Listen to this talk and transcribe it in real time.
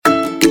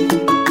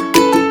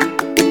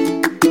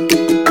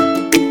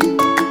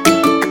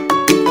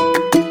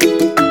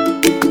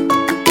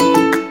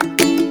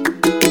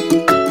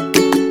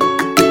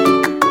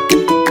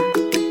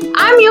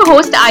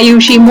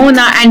Ayushi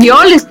Mona, and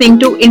you're listening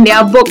to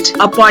India Booked,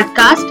 a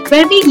podcast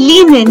where we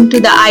lean into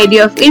the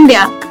idea of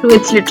India through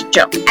its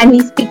literature. And we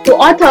speak to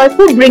authors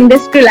who bring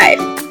this to life.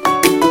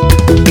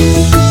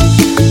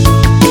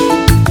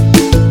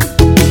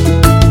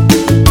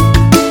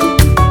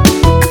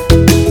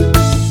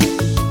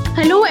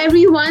 Hello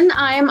everyone,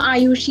 I am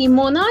Ayushi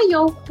Mona,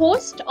 your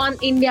host on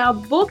India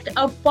Booked,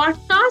 a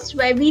podcast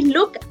where we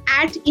look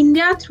at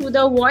India through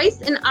the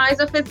voice and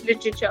eyes of its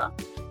literature.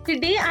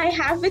 Today I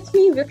have with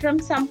me Vikram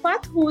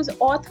Sampath, who's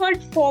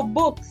authored 4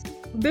 books.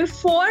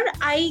 Before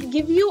I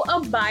give you a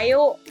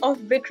bio of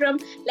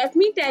Vikram, let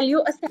me tell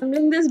you,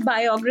 assembling this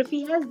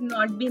biography has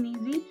not been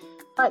easy.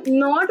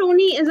 Not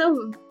only is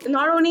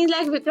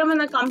like Vikram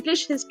an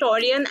accomplished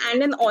historian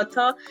and an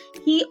author,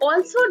 he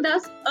also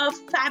does a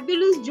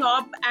fabulous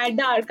job at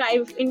the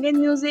Archive of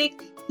Indian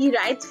Music. He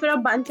writes for a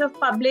bunch of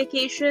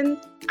publications.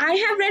 I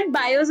have read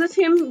bios of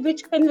him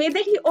which convey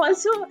that he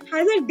also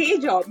has a day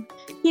job.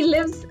 He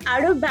lives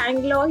out of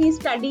Bangalore. He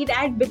studied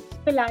at BITS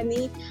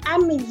Pilani.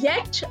 I'm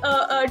yet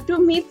to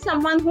meet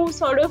someone who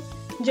sort of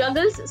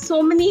juggles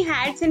so many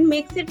hats and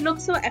makes it look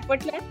so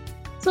effortless.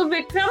 So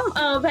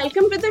Vikram,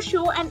 welcome to the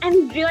show, and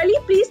really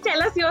please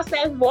tell us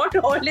yourself, what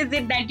all is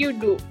it that you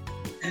do?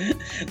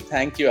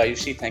 Thank you,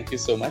 Ayushi. Thank you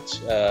so much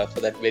for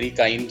that very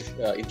kind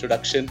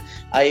introduction.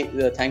 I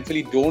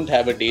thankfully don't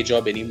have a day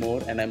job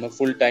anymore, and I'm a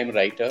full-time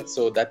writer.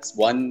 So that's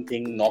one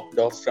thing knocked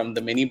off from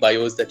the many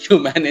bios that you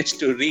managed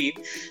to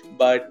read.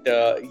 But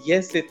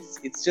yes,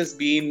 it's just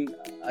been,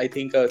 I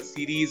think, a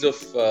series of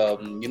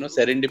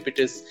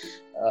serendipitous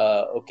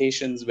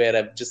occasions where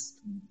I've just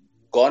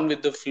gone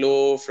with the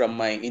flow, from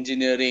my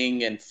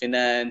engineering and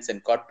finance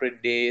and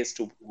corporate days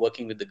to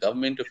working with the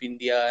government of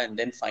India, and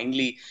then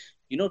finally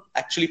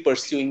actually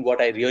pursuing what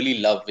I really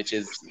love, which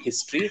is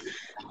history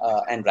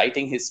and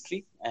writing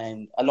history,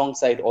 and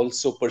alongside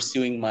also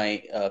pursuing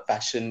my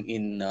passion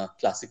in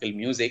classical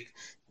music,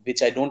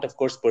 which I don't, of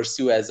course,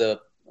 pursue as a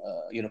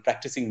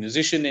practicing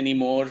musician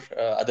anymore,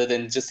 other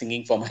than just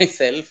singing for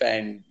myself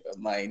and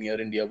my near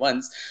and dear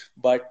ones,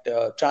 but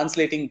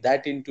translating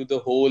that into the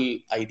whole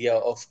idea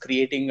of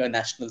creating a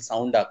national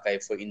sound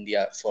archive for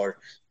India, for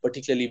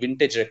particularly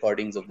vintage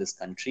recordings of this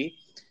country.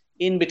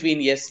 In between,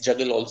 yes,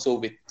 juggle also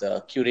with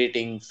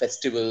curating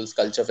festivals,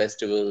 culture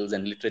festivals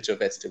and literature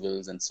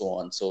festivals and so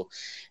on. So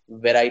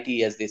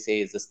variety, as they say,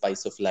 is the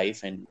spice of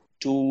life, and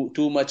too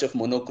much of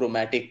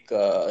monochromatic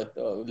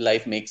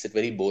life makes it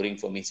very boring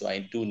for me. So I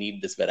do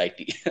need this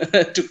variety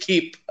to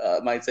keep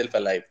myself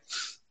alive.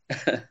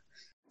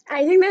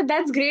 I think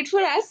that's great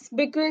for us,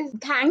 because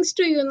thanks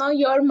to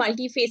your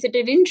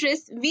multifaceted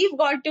interests, we've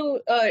got to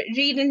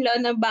read and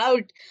learn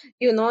about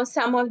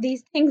some of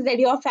these things that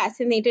you're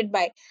fascinated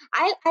by.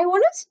 I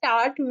want to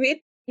start with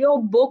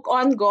your book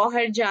on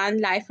Gauhar Jan,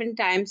 Life and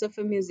Times of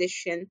a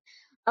Musician.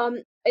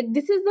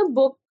 This is the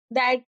book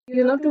that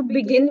to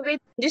begin with,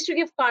 just to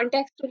give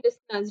context to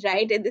listeners,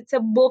 right? It's a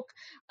book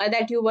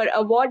that you were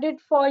awarded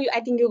for.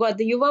 I think you got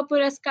the Yuva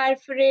Puraskar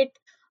for it.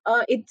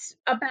 It's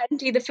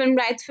apparently the film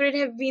rights for it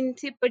have been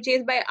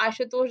purchased by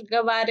Ashutosh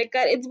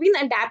Gavarekar. It's been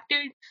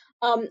adapted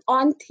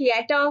on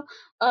theatre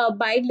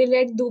by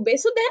Lilette Dubey.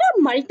 So there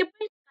are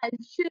multiple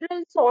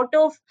cultural sort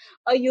of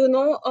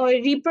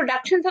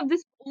reproductions of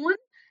this own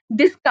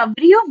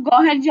discovery of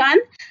Gauhar Jan,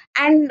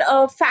 and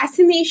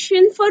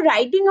fascination for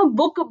writing a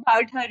book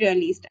about her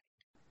early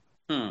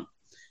style.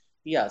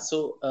 Yeah,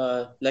 so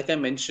like I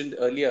mentioned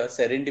earlier,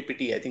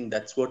 serendipity, I think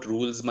that's what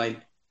rules my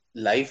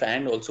life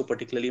and also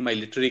particularly my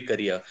literary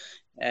career.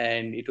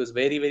 And it was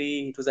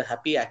it was a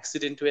happy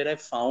accident where I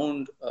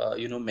found,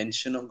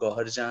 mention of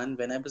Gauhar Jan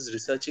when I was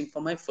researching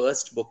for my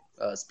first book,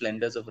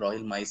 Splendors of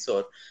Royal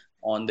Mysore,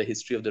 on the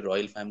history of the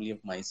royal family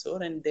of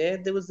Mysore. And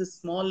there was this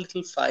small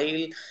little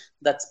file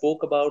that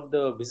spoke about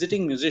the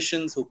visiting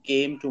musicians who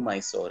came to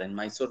Mysore. And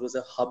Mysore was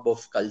a hub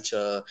of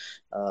culture.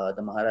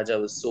 The Maharaja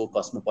was so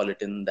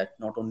cosmopolitan that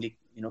not only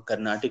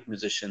Carnatic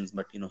musicians,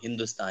 but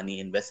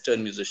Hindustani and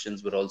Western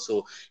musicians were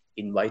also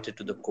invited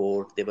to the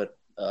court. They were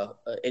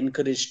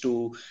encouraged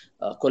to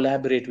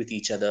collaborate with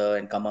each other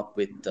and come up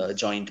with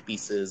joint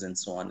pieces and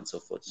so on and so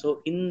forth.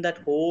 So in that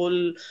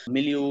whole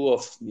milieu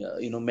of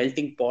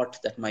melting pot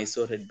that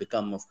Mysore had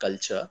become of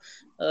culture,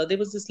 there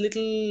was this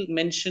little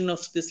mention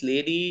of this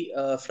lady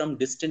from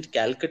distant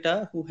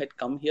Calcutta who had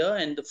come here,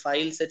 and the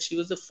file said she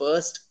was the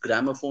first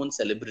gramophone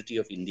celebrity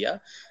of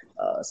India.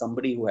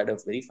 Somebody who had a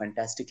very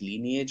fantastic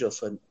lineage of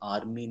an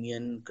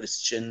Armenian,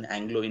 Christian,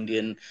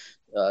 Anglo-Indian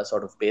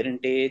sort of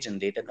parentage, and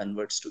later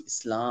converts to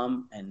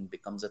Islam and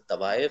becomes a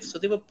Tawaif. So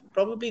they were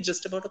probably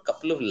just about a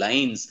couple of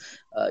lines,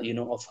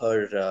 of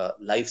her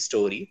life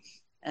story.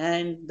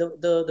 And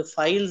the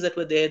files that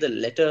were there, the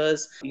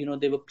letters,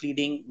 they were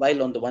pleading,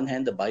 while on the one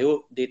hand, the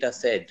bio data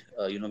said,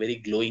 very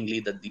glowingly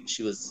that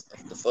she was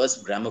the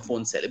first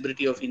gramophone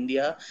celebrity of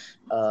India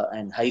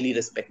and highly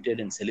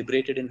respected and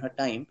celebrated in her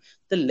time.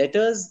 the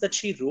letters that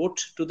she wrote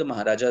to the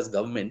Maharaja's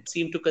government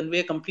seemed to convey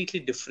a completely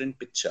different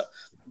picture,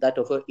 that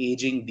of a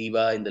aging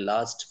diva in the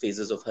last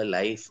phases of her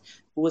life,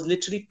 who was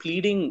literally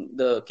pleading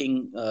the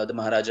king, the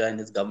Maharaja and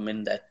his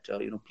government that,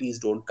 please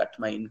don't cut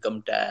my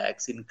income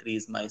tax,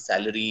 increase my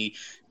salary.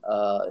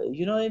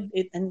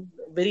 And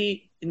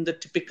very in the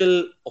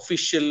typical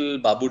official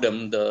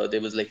babudam,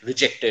 there was like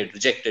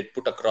rejected,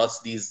 put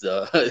across these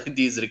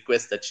these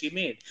requests that she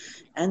made,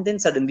 and then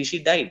suddenly she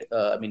died.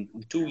 I mean,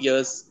 2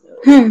 years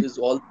Hmm. is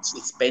all she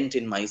spent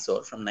in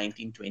Mysore from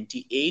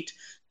 1928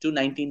 to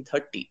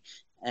 1930.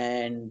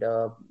 And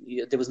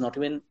there was not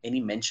even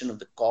any mention of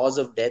the cause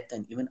of death.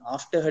 And even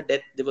after her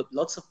death, there were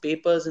lots of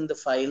papers in the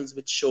files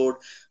which showed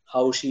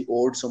how she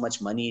owed so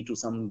much money to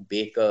some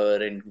baker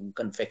and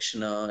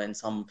confectioner and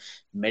some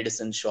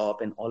medicine shop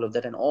and all of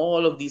that. And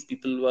all of these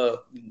people were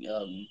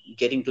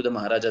getting to the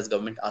Maharaja's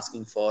government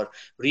asking for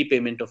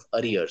repayment of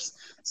arrears.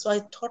 So I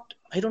thought,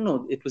 I don't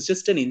know, it was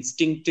just an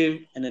instinctive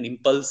and an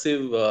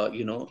impulsive,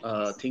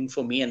 thing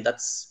for me. And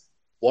that's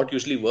what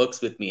usually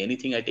works with me.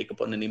 Anything I take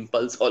upon an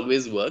impulse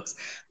always works.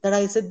 That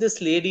I said,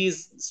 this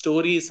lady's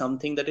story is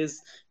something that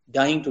is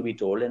dying to be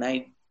told. And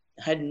I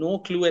had no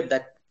clue at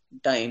that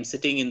time,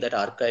 sitting in that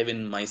archive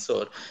in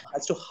Mysore,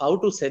 as to how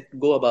to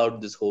go about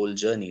this whole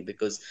journey.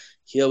 Because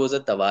here was a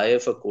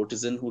Tawayef, a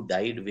courtesan who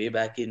died way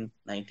back in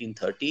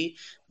 1930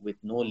 with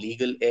no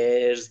legal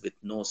heirs, with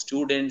no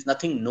students,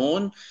 nothing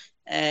known.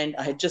 And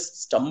I had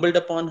just stumbled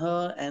upon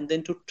her, and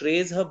then to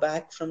trace her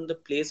back from the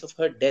place of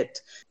her death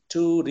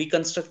to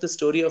reconstruct the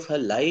story of her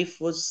life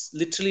was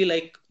literally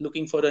like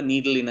looking for a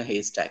needle in a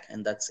haystack.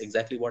 And that's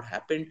exactly what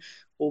happened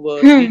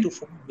over three Hmm. to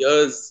 4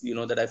 years,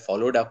 that I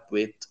followed up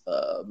with.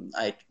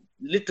 I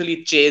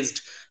literally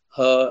chased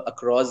her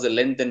across the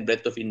length and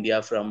breadth of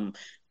India, from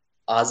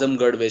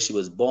Azamgarh, where she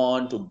was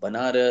born, to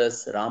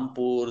Banaras,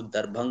 Rampur,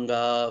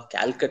 Darbhanga,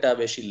 Calcutta,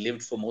 where she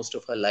lived for most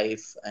of her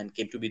life and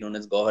came to be known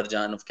as Gauhar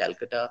Jan of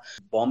Calcutta,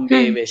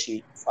 Bombay, Hmm. where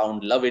she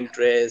found love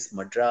interest,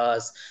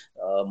 Madras,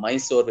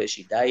 Mysore, where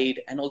she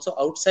died, and also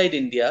outside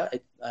India.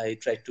 I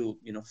tried to,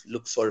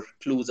 look for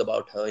clues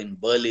about her in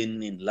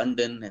Berlin, in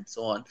London, and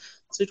so on.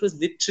 So it was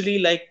literally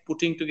like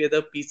putting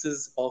together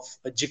pieces of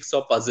a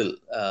jigsaw puzzle,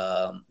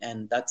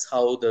 and that's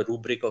how the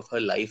rubric of her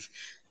life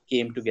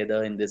came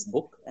together in this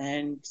book.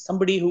 And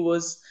somebody who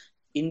was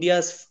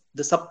India's,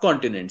 the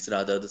subcontinent's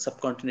rather, the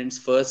subcontinent's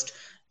first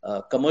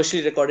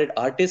commercially recorded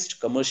artist,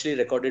 commercially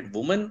recorded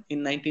woman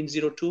in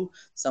 1902,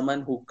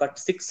 someone who cut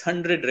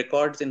 600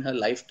 records in her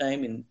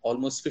lifetime in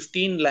almost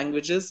 15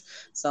 languages,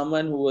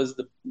 someone who was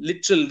the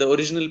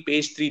original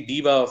page three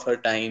diva of her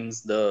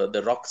times,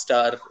 the rock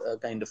star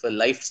kind of a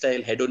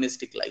lifestyle,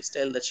 hedonistic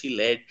lifestyle that she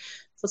led.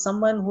 For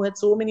someone who had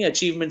so many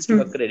achievements to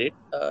her Hmm. credit,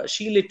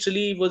 she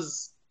literally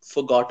was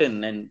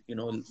forgotten and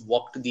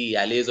walked the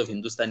alleys of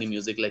Hindustani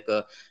music like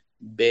a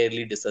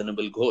barely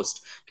discernible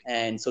ghost.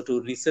 And so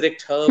to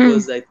resurrect her Hmm.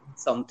 was, I think,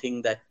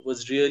 something that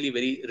was really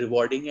very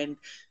rewarding. And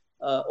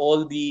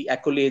all the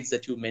accolades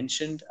that you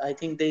mentioned, I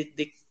think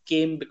they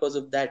came because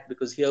of that.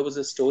 Because here was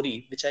a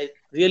story which I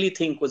really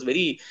think was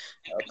very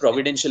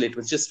providential. It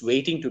was just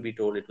waiting to be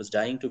told. It was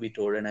dying to be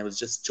told, and I was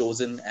just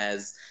chosen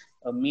as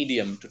a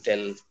medium to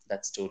tell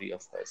that story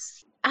of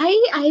hers.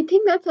 I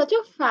think that's such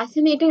a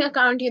fascinating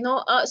account.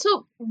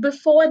 So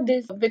before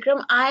this,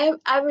 Vikram,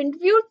 I've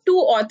interviewed two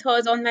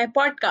authors on my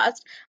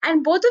podcast,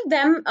 and both of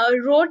them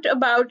wrote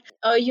about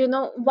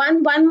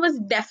one was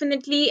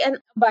definitely an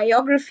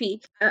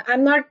biography.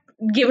 I'm not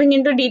giving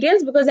into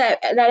details because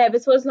that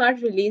episode was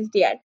not released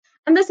yet,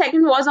 and the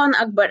second was on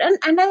Akbar.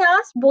 And I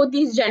asked both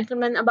these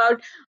gentlemen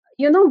about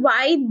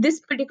why this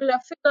particular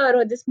figure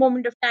or this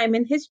moment of time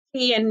in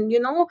history, and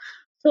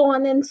so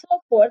on and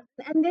so forth.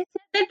 And they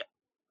said that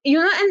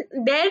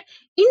and their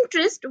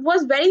interest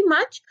was very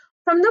much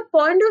from the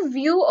point of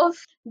view of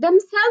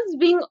themselves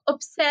being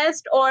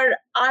obsessed or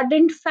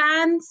ardent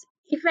fans,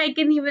 if I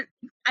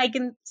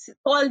can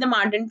call them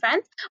ardent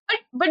fans.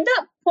 But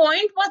the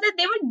point was that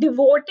they were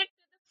devoted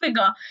to the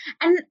figure.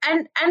 And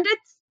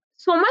it's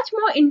so much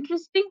more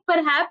interesting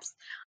perhaps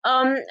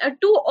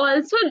to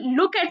also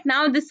look at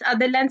now this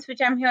other lens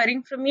which I'm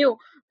hearing from you,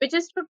 which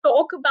is to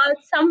talk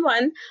about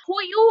someone who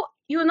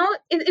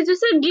it's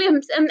just a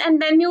glimpse,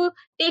 and then you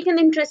take an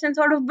interest and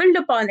sort of build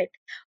upon it.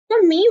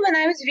 For me, when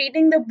I was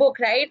reading the book,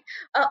 right,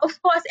 of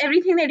course,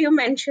 everything that you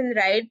mentioned,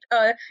 right,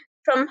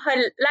 from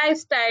her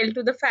lifestyle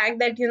to the fact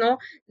that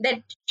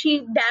that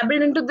she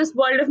dabbled into this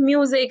world of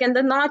music and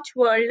the Notch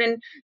world,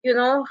 and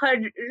her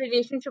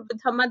relationship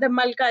with her mother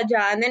Malka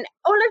Jan, and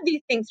all of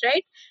these things,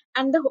 right,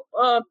 and the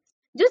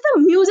just the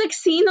music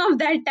scene of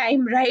that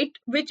time, right,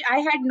 which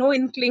I had no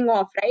inkling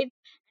of, right,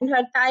 and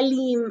her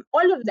talim,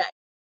 all of that.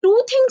 Two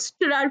things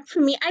stood out for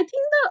me. I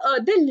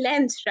think the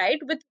lens, right,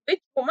 with which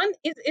woman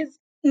is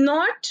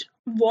not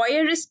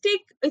voyeuristic.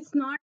 It's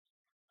not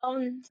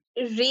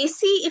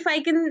racy, if I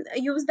can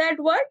use that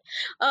word.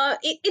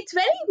 It's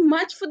very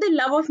much for the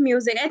love of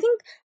music. I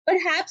think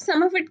perhaps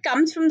some of it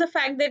comes from the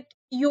fact that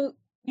you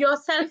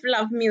yourself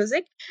love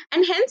music,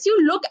 and hence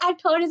you look at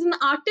her as an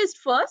artist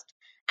first,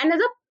 and as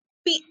a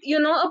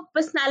a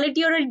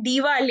personality or a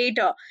diva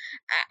later.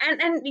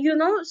 And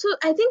so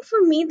I think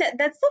for me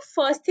that's the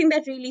first thing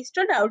that really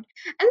stood out.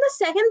 And the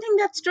second thing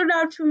that stood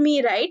out for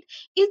me, right,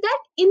 is that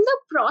in the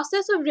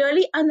process of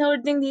really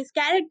unearthing these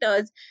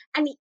characters,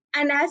 and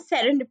as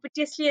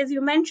serendipitously as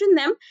you mentioned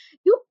them,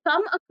 you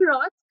come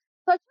across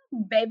such a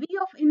bevy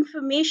of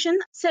information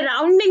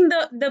surrounding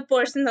the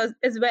person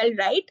as well,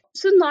 right?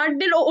 So not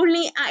did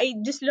only I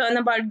just learn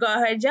about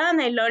Gauhar Jan,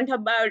 I learned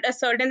about a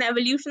certain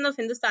evolution of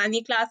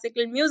Hindustani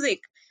classical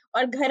music,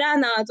 or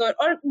gharanas, or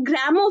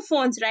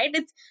gramophones, right?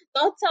 It's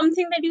not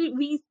something that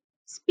we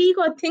speak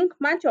or think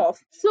much of.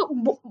 So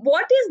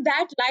what is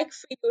that like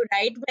for you,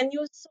 right? When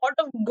you sort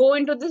of go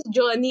into this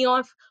journey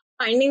of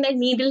finding that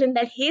needle in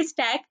that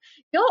haystack,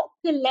 you're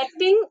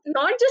collecting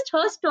not just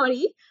her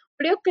story,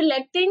 but you're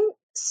collecting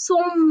so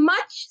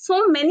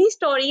many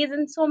stories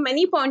and so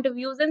many point of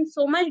views and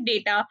so much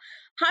data.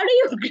 How do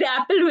you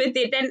grapple with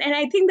it? And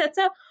I think that's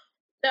a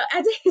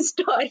as a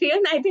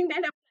historian, I think that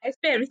applies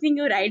to everything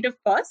you write, of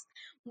course.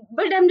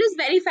 But I'm just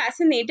very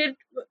fascinated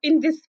in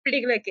this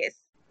particular case.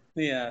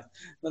 Yeah,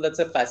 no, that's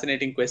a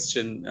fascinating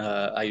question,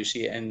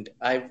 Ayushi. And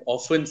I've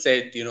often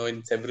said,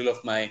 in several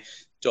of my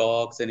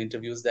talks and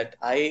interviews that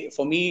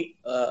for me,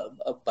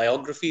 a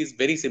biography is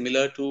very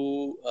similar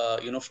to,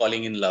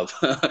 falling in love.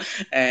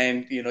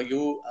 And,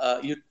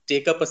 you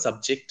take up a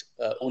subject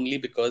only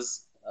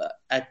because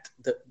at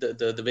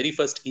the very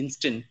first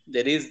instant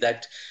there is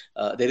that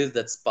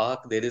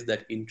spark, there is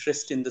that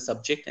interest in the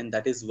subject, and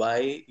that is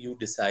why you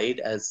decide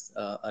as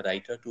a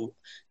writer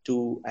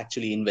to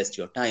actually invest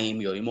your time,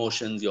 your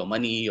emotions, your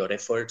money, your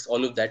efforts,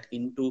 all of that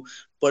into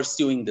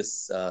pursuing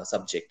this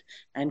subject.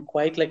 And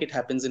quite like it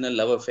happens in a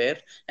love affair,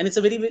 and it's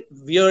a very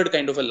weird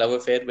kind of a love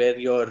affair where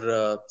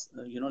your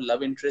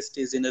love interest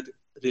is in a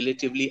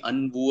relatively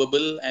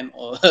unwooable and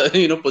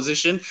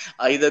position.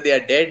 Either they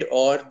are dead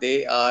or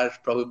they are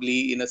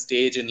probably in a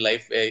stage in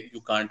life where you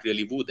can't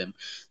really woo them.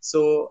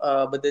 So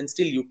but then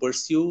still you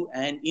pursue,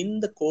 and in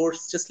the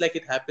course, just like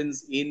it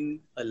happens in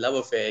a love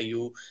affair,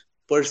 you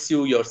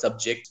pursue your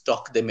subject,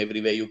 stalk them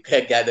everywhere, you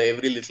gather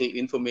every little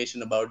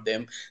information about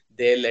them,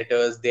 their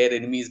letters, their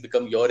enemies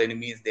become your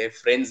enemies, their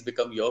friends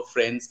become your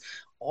friends.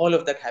 All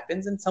of that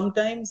happens, and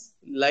sometimes,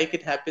 like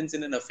it happens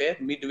in an affair,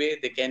 midway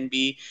there can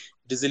be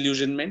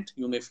disillusionment.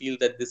 You may feel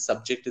that this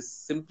subject is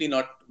simply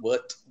not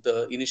worth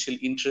the initial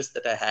interest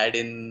that I had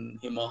in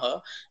him or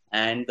her,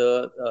 and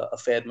the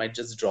affair might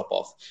just drop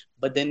off.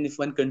 But then if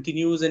one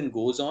continues and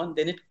goes on,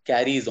 then it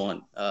carries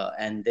on.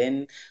 And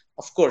then,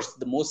 of course,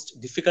 the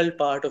most difficult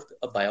part of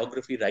a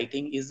biography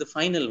writing is the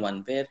final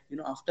one, where,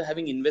 after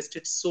having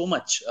invested so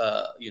much,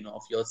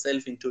 of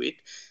yourself into it,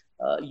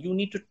 you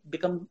need to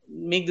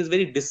make this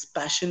very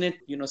dispassionate,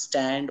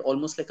 stand,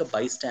 almost like a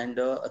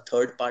bystander, a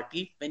third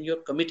party, when you're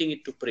committing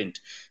it to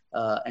print.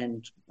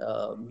 And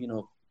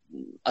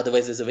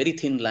otherwise there's a very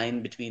thin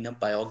line between a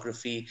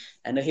biography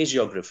and a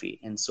hagiography.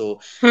 And so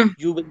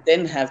you will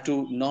then have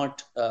to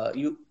not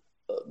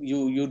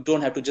you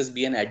don't have to just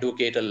be an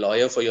advocate, a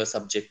lawyer for your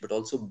subject, but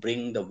also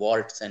bring the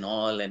warts and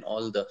all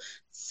the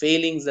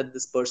failings that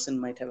this person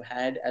might have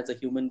had as a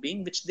human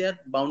being, which they are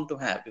bound to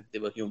have if they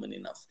were human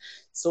enough.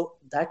 So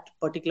that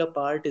particular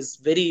part is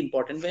very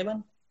important, where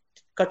one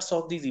cuts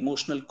off these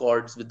emotional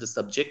cords with the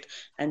subject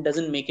and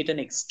doesn't make it an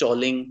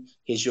extolling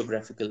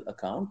hagiographical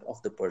account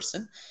of the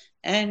person.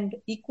 And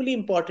equally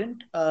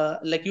important,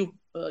 like you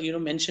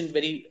mentioned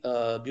very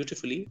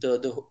beautifully,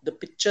 the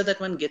picture that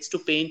one gets to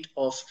paint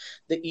of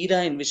the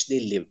era in which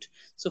they lived.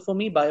 So for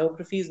me,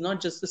 biography is not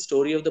just the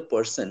story of the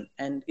person,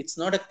 and it's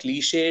not a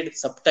cliched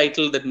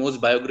subtitle that most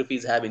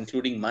biographies have,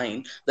 including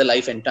mine, the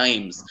life and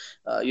times.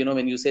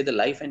 When you say the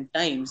life and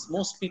times,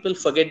 most people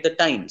forget the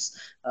times,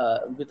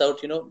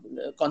 without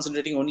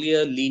concentrating only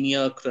a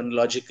linear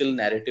chronological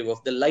narrative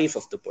of the life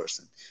of the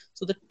person.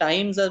 So the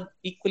times are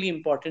equally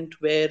important,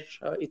 where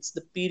it's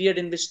the period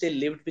in which they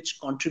lived which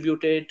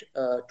contributed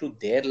to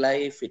their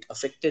life. It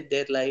affected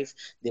their life.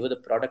 They were the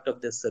product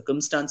of the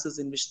circumstances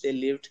in which they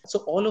lived. So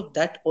all of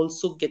that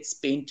also gets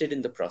painted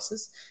in the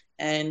process.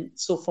 And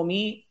so for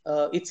me,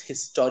 it's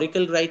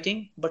historical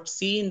writing, but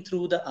seen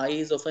through the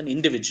eyes of an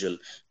individual.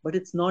 But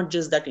it's not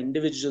just that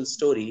individual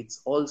story.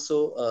 It's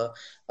also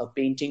a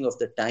painting of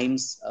the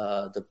times,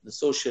 the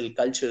social,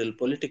 cultural,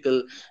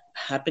 political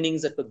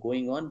happenings that were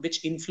going on,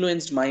 which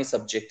influenced my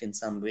subject in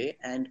some way.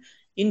 And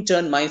in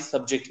turn, my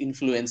subject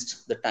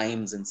influenced the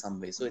times in some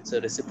way. So it's a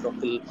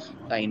reciprocal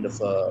kind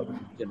of a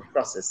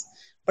process.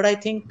 But I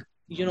think,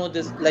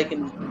 this, like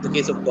in the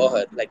case of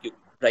Gauhar, like you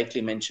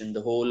rightly mentioned,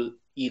 the whole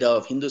era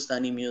of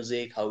Hindustani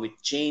music, how it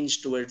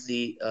changed towards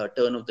the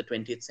turn of the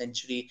 20th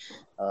century,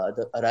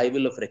 the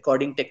arrival of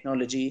recording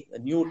technology, a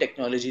new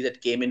technology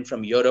that came in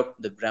from Europe,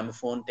 the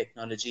gramophone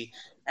technology,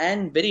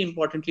 and very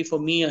importantly for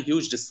me, a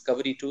huge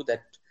discovery too,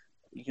 that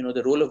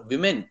the role of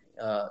women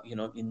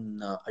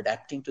in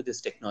adapting to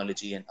this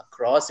technology. And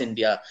across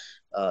India,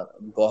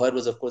 Gauhar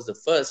was of course the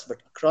first,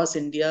 but across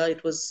India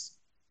it was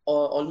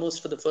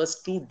almost for the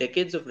first 2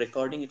 decades of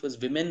recording, it was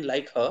women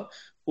like her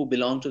who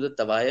belonged to the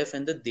Tawayef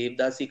and the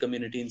Devdasi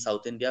community in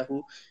South India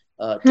who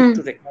took Hmm.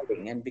 to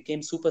recording and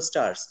became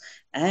superstars.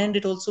 And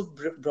it also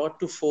brought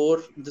to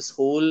fore this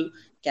whole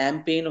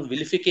campaign of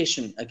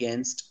vilification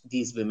against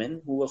these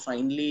women who were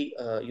finally,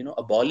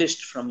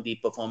 abolished from the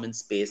performance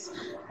space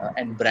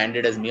and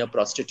branded as mere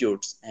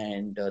prostitutes,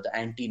 and the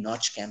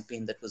anti-notch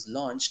campaign that was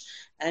launched.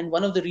 And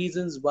one of the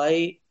reasons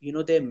why,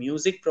 their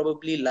music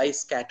probably lies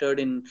scattered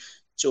in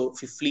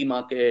flea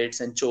markets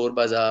and chor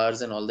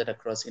bazaars and all that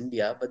across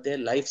India, but their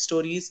life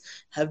stories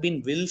have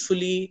been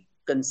willfully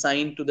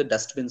consigned to the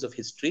dustbins of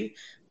history,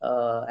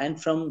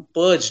 and from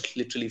purged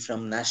literally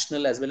from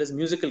national as well as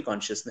musical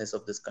consciousness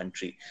of this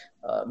country.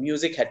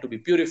 Music had to be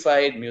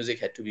purified, music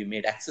had to be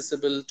made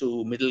accessible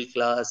to middle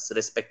class,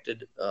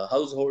 respected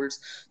households.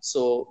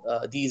 So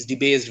these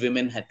debased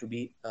women had to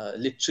be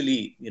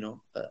literally,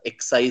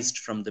 excised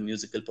from the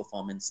musical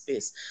performance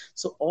space.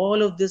 So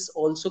all of this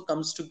also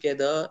comes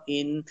together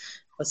in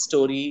a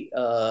story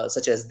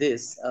such as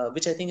this,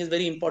 which I think is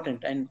very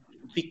important. And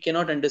we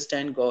cannot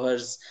understand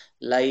Gohar's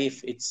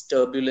life, its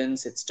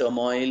turbulence, its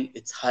turmoil,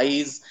 its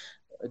highs,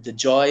 the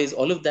joys,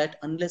 all of that,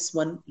 unless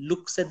one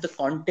looks at the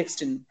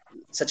context in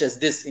such as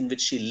this in which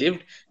she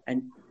lived,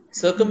 and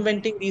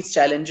circumventing these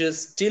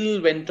challenges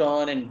still went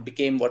on and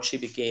became what she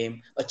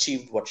became,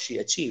 achieved what she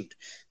achieved.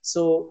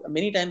 So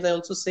many times I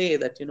also say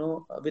that,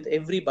 with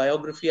every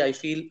biography, I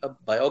feel a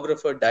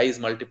biographer dies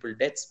multiple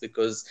deaths,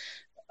 because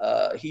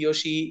he or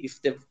she,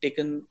 if they've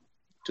taken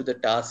to the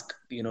task,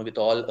 with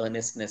all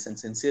earnestness and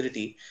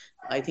sincerity,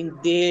 I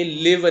think they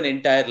live an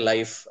entire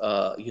life,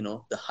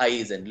 the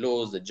highs and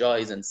lows, the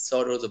joys and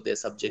sorrows of their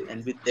subject,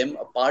 and with them,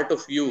 a part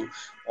of you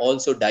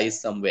also dies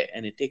somewhere.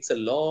 And it takes a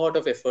lot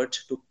of effort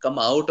to come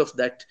out of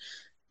that,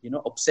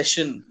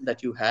 obsession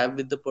that you have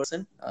with the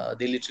person.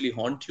 They literally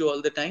haunt you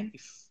all the time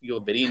if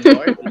you're very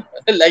involved,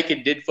 like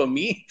it did for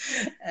me.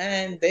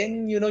 And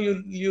then, you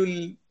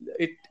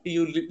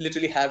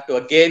literally have to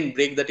again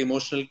break that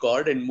emotional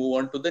cord and move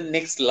on to the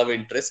next love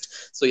interest.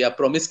 So yeah,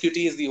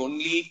 promiscuity is the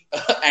only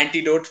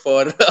antidote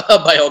for a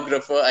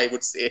biographer, I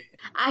would say.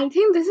 I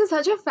think this is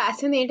such a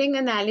fascinating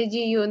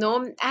analogy,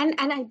 and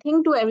I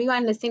think to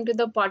everyone listening to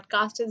the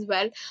podcast as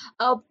well,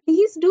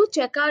 please do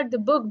check out the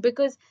book,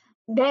 because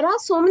there are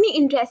so many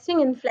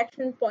interesting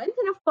inflection points,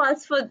 and of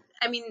course,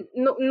 I mean,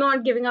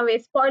 not giving away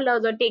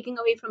spoilers or taking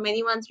away from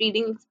anyone's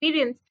reading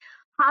experience.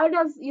 How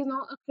does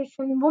a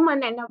Christian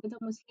woman end up with a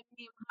Muslim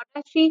name? How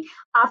does she,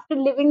 after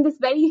living this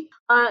very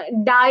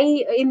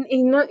die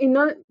in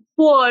a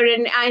poor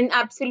and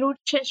absolute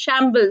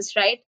shambles,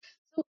 right?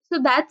 So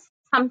that's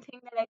something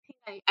that I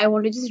think I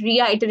want to just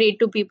reiterate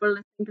to people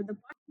listening to the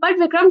podcast. But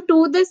Vikram,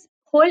 to this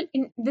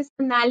this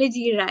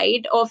analogy,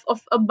 right, of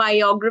a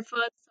biographer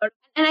sort of,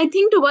 and I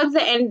think towards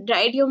the end,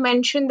 right, you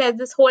mentioned there's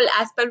this whole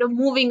aspect of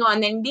moving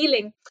on and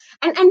dealing.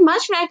 And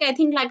much like, I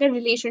think, like a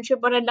relationship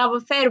or a love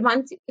affair,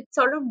 once it's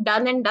sort of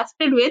done and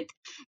dusted with,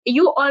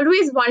 you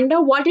always wonder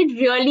what it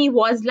really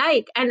was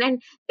like. And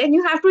then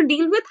you have to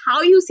deal with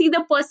how you see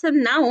the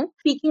person now,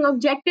 speaking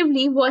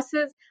objectively,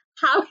 versus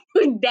how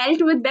you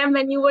dealt with them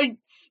when you were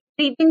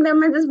treating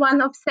them as this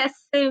one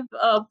obsessive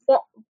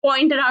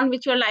point around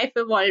which your life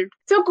evolved.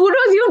 So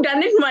kudos, you've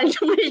done it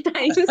multiple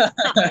times.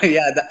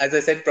 Yeah, as I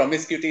said,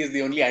 promiscuity is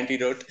the only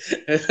antidote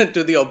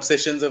to the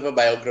obsessions of a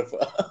biographer.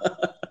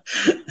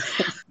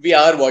 We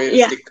are Yeah.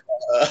 voyeuristic,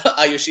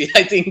 Ayushi.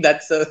 I think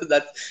that's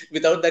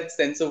without that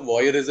sense of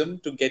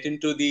voyeurism to get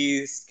into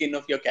the skin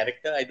of your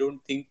character, I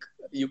don't think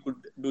you could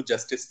do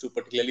justice to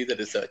particularly the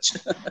research.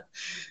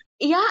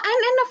 Yeah,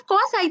 and of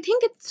course, I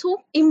think it's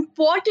so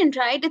important,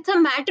 right? It's a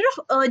matter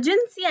of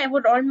urgency, I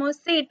would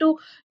almost say, to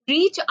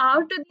reach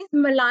out to these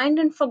maligned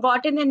and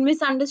forgotten and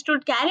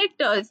misunderstood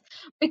characters,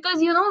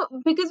 because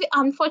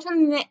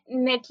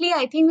unfortunately,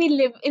 I think we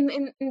live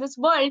in this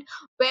world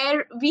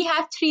where we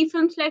have three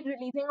films like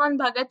releasing on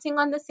Bhagat Singh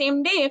on the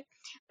same day,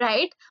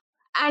 right?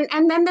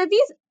 And then there are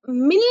these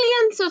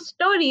millions of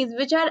stories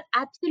which are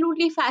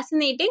absolutely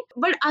fascinating,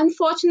 but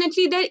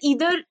unfortunately they're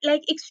either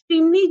like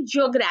extremely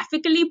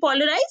geographically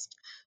polarized.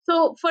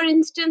 So for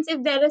instance,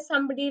 if there is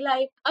somebody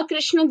like a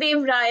Krishna Dev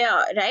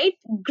Raya, right,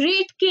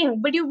 great king,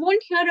 but you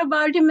won't hear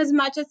about him as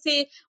much as,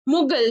 say,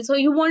 Mughal. So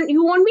you won't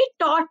be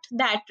taught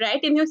that,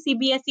 right, in your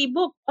CBSE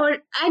book. Or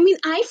I mean,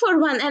 I for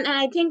one, and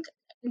I think,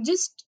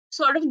 just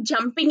sort of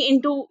jumping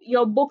into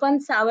your book on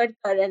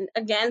Savarkar, and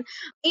again,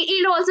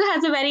 it also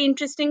has a very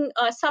interesting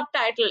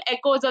subtitle,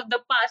 Echoes of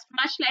the Past,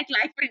 much like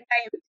Life and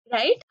Time,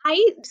 right?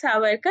 I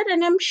Savarkar,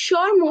 and I'm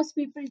sure most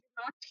people do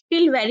not,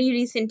 till very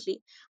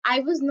recently. I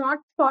was not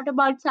taught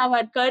about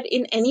Savarkar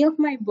in any of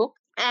my books.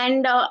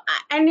 And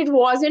it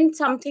wasn't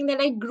something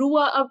that I grew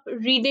up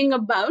reading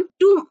about.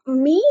 To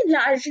me,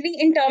 largely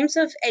in terms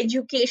of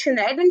education,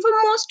 right? And for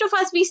most of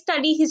us, we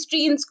study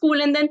history in school,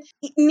 and then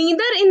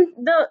neither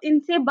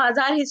in say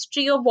bazaar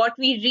history of what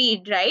we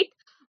read, right,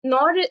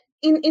 nor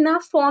in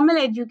our formal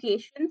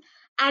education,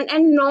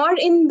 and nor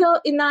in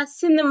our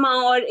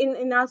cinema or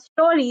in our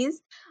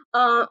stories,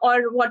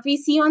 or what we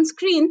see on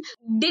screen,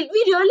 did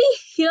we really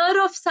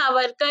hear of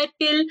Savarkar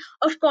till,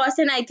 of course,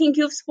 and I think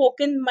you've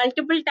spoken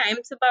multiple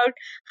times about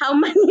how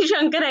Mani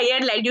Shankar Iyer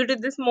led you to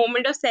this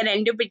moment of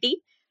serendipity,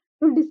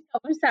 to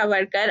discover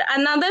Savarkar,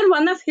 another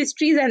one of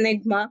history's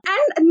enigma,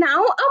 and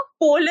now a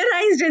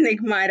polarized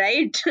enigma,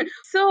 right?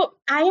 So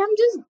I am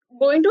just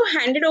going to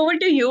hand it over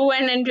to you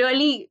and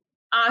really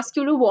ask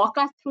you to walk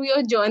us through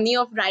your journey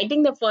of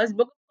writing the first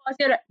book. Of course,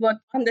 you're working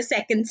on the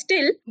second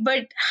still,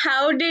 but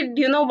how did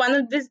one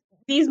of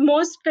these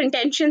most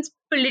contentious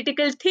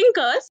political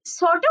thinkers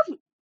sort of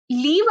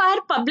leave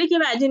our public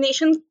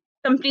imagination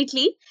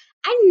completely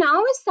and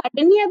now is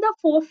suddenly at the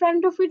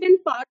forefront of it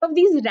and part of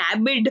these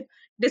rabid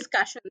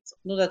discussions?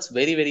 No, that's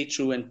very, very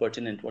true and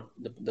pertinent, what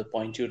the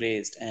point you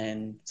raised.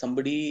 And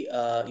somebody,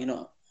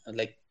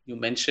 like you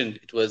mentioned,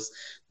 it was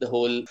the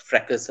whole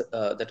fracas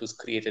that was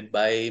created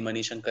by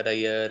Manishankar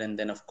Iyer, and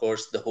then, of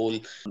course, the whole,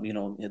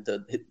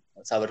 the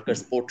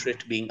Savarkar's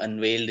portrait being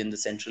unveiled in the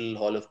Central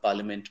Hall of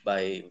Parliament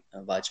by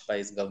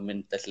Vajpayee's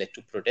government that led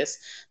to protests.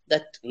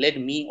 That led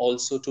me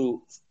also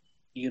to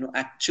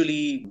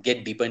actually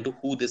get deeper into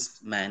who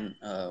this man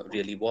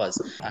really was.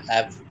 I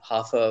have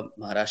half a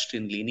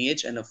Maharashtrian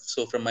lineage, and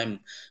so from my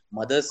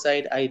mother's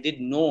side, I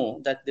did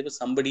know that there was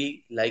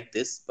somebody like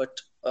this. But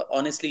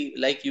honestly,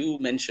 like you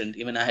mentioned,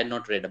 even I had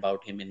not read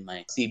about him in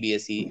my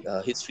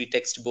CBSE history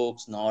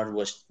textbooks, nor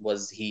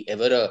was he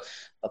ever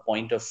a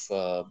point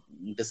of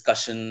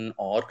discussion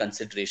or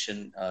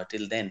consideration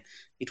till then.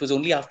 It was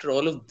only after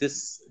all of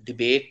this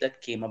debate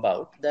that came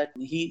about that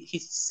he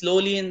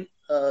slowly and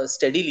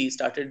steadily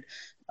started,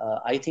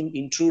 I think,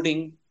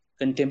 intruding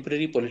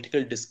contemporary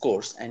political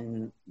discourse,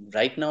 and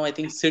right now I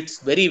think sits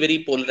very,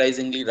 very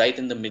polarizingly right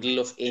in the middle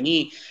of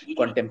any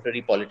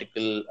contemporary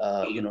political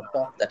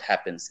talk that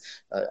happens.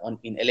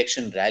 In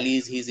election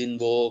rallies he's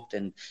invoked,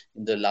 and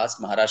in the last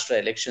Maharashtra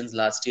elections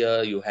last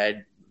year you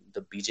had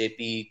the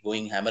BJP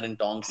going hammer and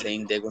tongs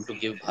saying they're going to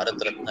give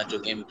Bharat Ratna to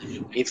him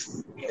if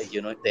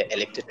they're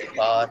elected to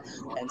power.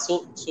 And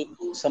so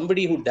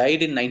somebody who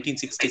died in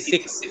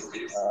 1966,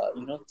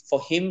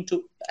 for him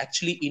to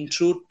actually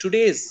intrude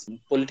today's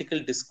political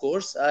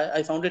discourse,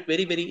 I found it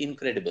very, very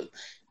incredible.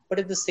 But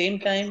at the same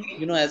time,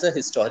 as a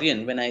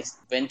historian, when I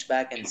went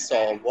back and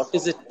saw what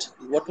was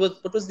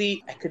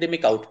the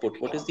academic output,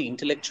 what is the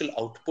intellectual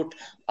output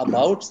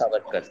about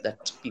Savarkar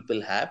that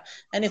people have,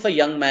 and if a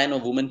young man or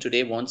woman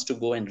today wants to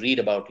go and read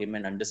about him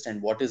and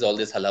understand what is all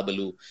this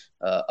hullabaloo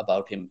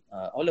about him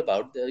all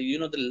about,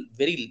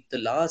 the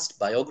last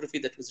biography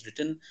that was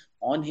written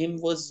on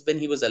him was when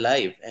he was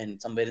alive, and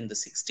somewhere in the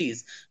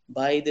 60s,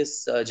 by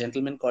this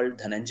gentleman called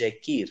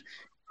Dhananjay Keer.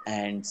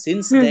 And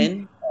since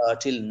then,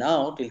 till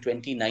now, till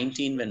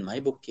 2019, when my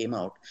book came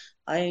out,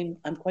 I'm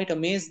quite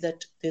amazed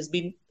that there's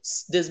been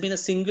a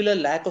singular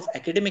lack of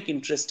academic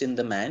interest in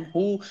the man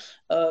who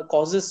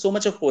causes so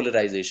much of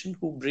polarization,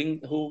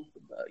 who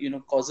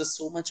causes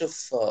so much of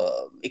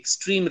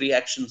extreme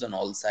reactions on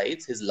all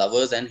sides, his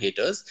lovers and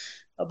haters.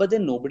 But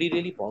then nobody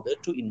really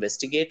bothered to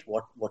investigate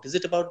what is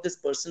it about this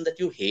person that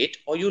you hate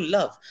or you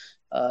love,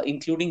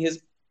 including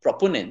his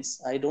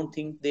proponents. I don't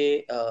think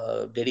they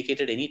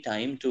dedicated any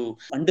time to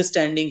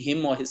understanding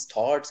him or his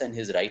thoughts and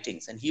his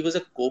writings. And he was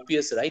a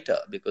copious writer,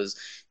 because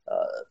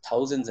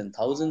thousands and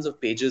thousands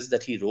of pages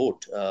that he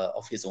wrote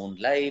of his own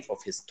life,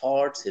 of his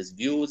thoughts, his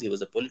views. He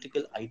was a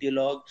political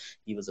ideologue.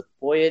 He was a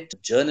poet,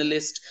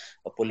 journalist,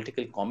 a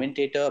political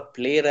commentator, a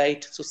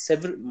playwright. So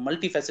several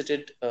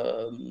multifaceted,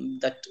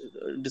 that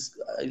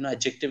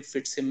adjective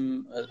fits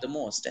him the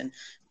most. And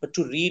but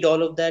to read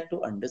all of that,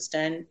 to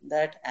understand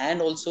that,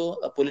 and also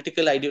a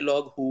political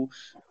ideologue who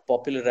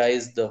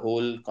popularized the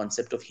whole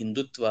concept of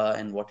Hindutva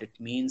and what it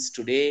means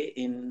today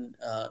in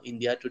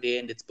India today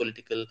and its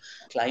political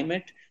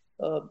climate.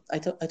 I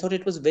thought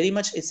it was very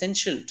much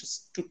essential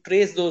to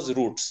trace those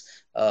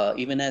roots,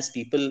 even as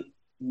people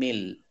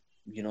may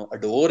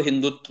adore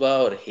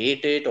Hindutva or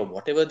hate it or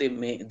whatever they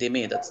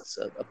may. That's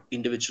a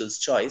individual's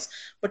choice.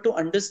 But to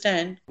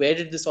understand, where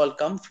did this all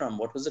come from,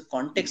 what was the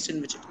context in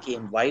which it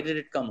came, why did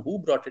it come, who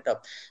brought it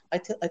up, I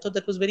thought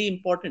that was very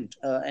important.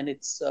 And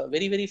it's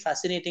very, very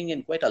fascinating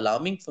and quite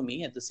alarming for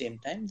me at the same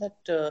time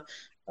that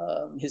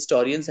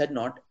historians had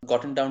not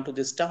gotten down to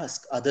this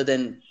task, other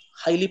than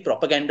highly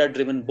propaganda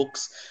driven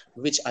books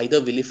which either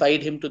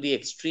vilified him to the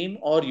extreme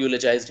or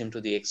eulogized him to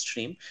the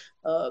extreme.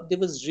 There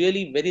was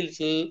really very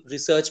little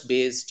research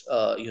based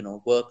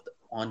work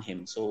on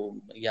him. So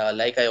yeah,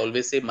 like I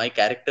always say, my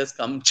characters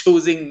come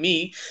choosing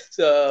me.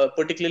 So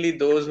particularly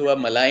those who are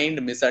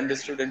maligned,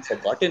 misunderstood, and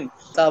forgotten,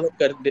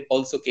 Savarkar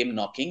also came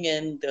knocking,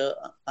 and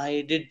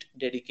I did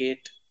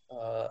dedicate,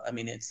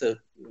 it's a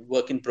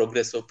work in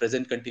progress, so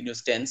present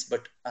continuous tense,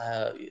 but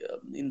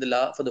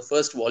for the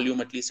first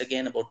volume, at least,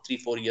 again, about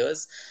 3-4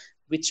 years,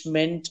 which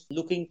meant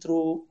looking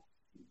through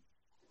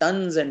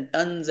tons and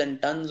tons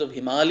and tons of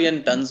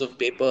Himalayan tons of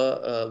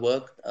paper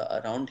work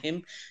around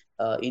him,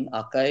 in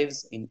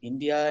archives in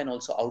India and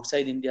also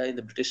outside India, in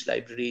the British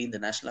Library, in the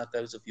National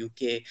Archives of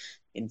UK,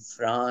 in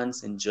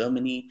France, in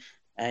Germany.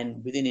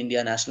 And within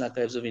India, National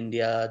Archives of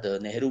India, the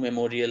Nehru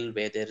Memorial,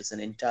 where there is an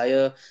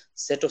entire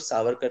set of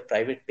Savarkar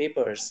private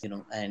papers,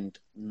 and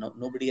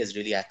nobody has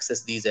really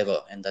accessed these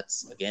ever. And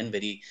that's again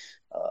very,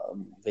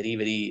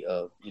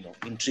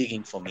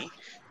 intriguing for me.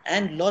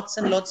 And lots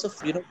of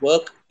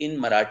work in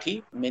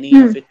Marathi. Many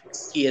Hmm. of it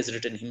he has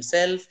written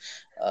himself.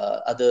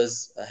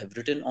 Others have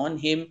written on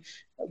him,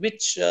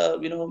 which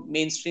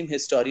mainstream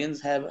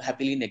historians have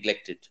happily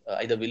neglected,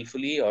 either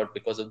willfully or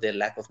because of their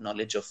lack of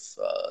knowledge of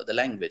the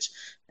language.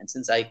 And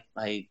since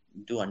I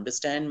do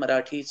understand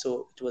Marathi,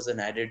 so it was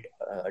an added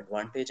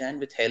advantage, and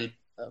with help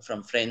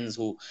from friends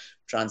who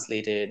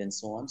translated and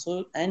so on.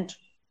 So, and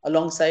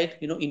alongside,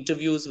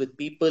 interviews with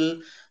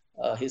people,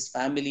 his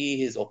family,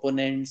 his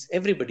opponents,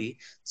 everybody.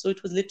 So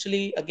it was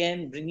literally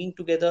again bringing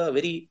together a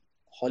very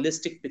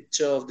holistic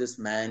picture of this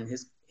man,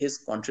 his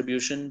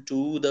contribution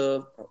to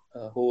the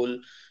whole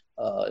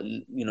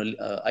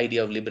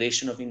idea of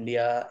liberation of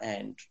India,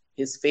 and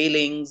his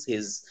failings,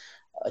 his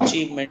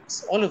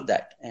achievements, all of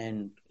that.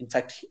 And in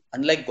fact,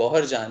 unlike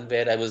Gohar Jan,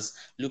 where I was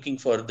looking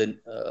for the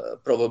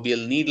proverbial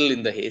needle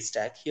in the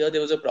haystack, here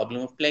there was a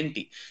problem of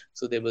plenty.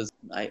 So there was,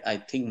 I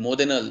think, more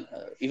than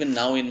even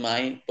now in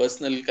my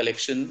personal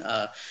collection,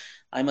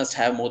 I must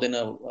have more than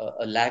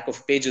a lakh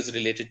of pages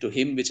related to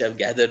him, which I've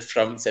gathered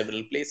from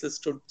several places.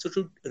 So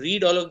to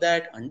read all of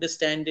that,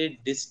 understand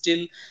it,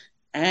 distill,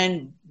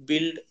 and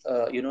build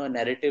a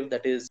narrative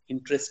that is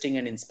interesting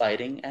and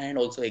inspiring and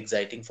also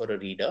exciting for a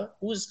reader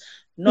who's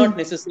Hmm. not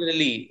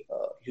necessarily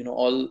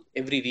all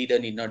every reader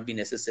need not be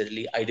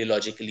necessarily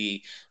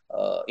ideologically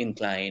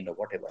inclined or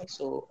whatever.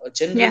 So a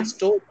general Yeah.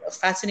 story, a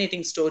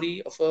fascinating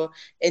story of a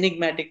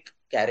enigmatic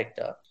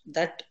character,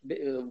 that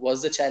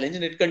was the challenge,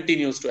 and it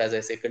continues to, as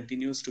I say,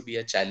 continues to be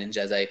a challenge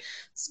as I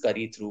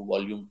scurry through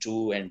volume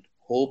 2 and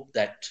hope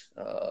that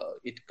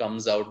it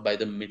comes out by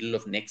the middle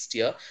of next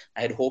year.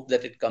 I had hoped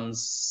that it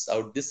comes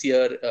out this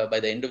year, by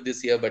the end of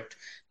this year, but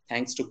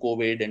thanks to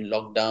COVID and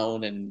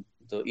lockdown and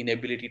the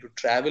inability to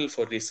travel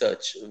for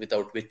research,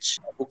 without which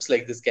books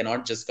like this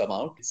cannot just come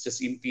out, it's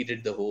just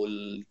impeded the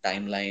whole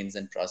timelines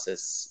and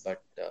process.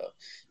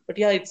 But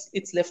yeah,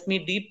 it's left me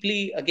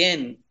deeply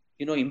again,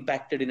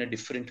 impacted in a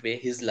different way.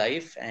 His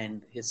life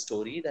and his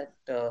story, that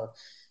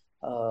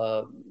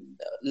uh,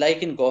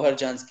 like in Gohar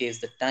Jan's case,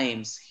 the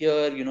Times,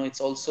 here,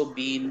 it's also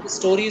been the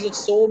stories of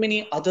so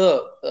many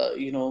other,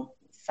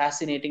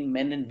 fascinating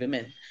men and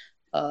women.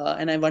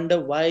 And I wonder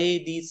why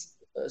these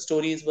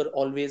stories were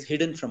always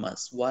hidden from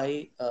us.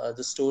 Why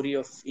the story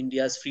of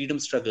India's freedom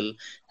struggle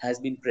has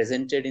been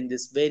presented in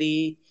this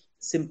very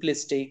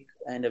simplistic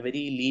and a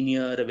very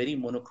linear, a very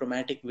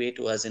monochromatic way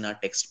to us in our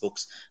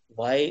textbooks.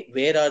 Why?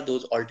 Where are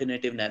those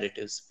alternative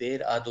narratives?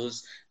 Where are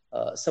those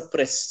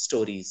suppressed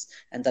stories?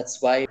 And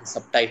that's why the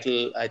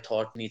subtitle, I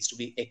thought, needs to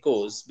be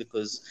Echoes,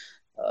 because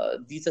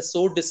these are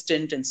so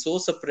distant and so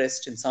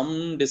suppressed in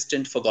some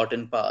distant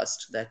forgotten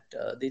past that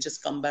they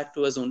just come back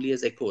to us only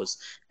as echoes,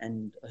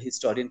 and a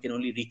historian can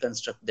only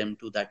reconstruct them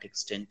to that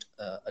extent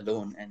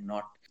alone, and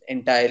not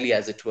entirely,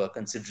 as it were,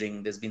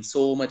 considering there's been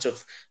so much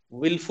of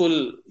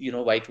willful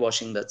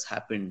whitewashing that's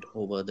happened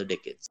over the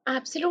decades.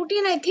 Absolutely.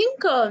 And I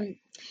think,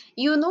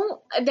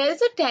 there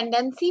is a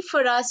tendency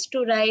for us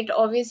to write,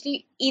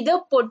 obviously,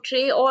 either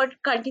portray or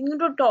continue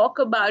to talk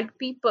about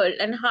people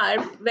and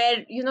harm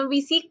where,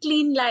 we see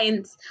clean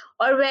lines,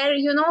 or where,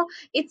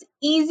 it's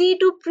easy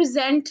to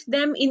present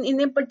them in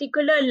a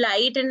particular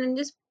light and then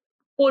just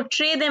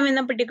portray them in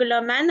a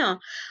particular manner.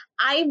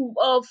 I,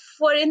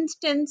 for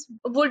instance,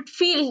 would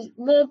feel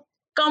more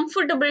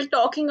comfortable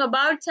talking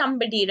about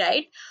somebody,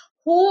 right,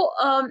 who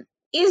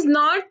is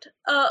not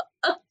a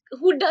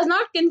who does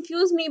not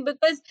confuse me,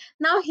 because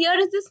now here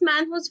is this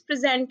man who's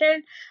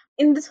presented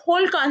in this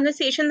whole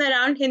conversation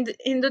around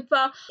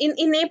Hindutva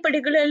in a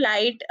particular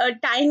light,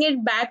 tying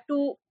it back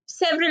to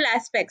several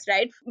aspects,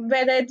 right?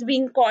 Whether it's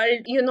being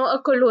called, a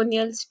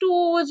colonial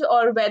stooge,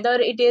 or whether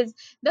it is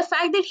the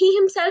fact that he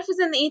himself is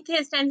an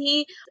atheist and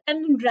he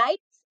and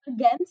writes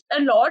against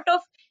a lot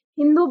of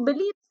Hindu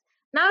beliefs.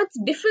 Now it's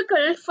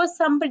difficult for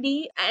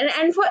somebody,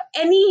 and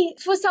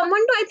for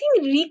someone to, I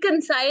think,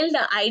 reconcile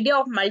the idea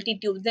of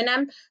multitudes. And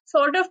I'm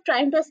sort of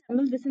trying to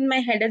assemble this in my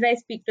head as I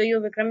speak to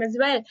you, Vikram, as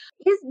well.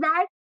 Is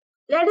that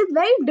is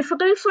very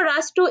difficult for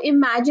us to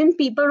imagine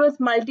people with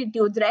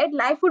multitudes, right?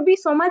 Life would be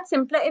so much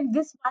simpler if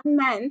this one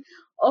man,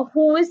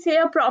 who is, say,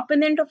 a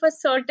proponent of a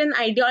certain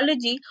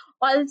ideology,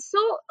 also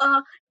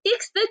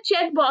ticks the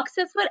check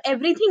boxes for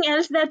everything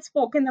else that's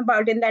spoken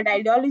about in that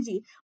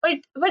ideology. But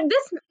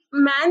this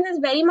man is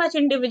very much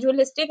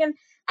individualistic,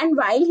 and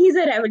while he's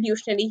a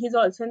revolutionary, he's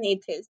also an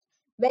atheist,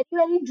 very,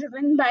 very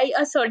driven by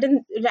a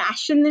certain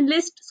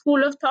rationalist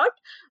school of thought,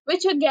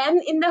 which again,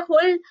 in the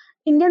whole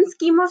Indian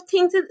scheme of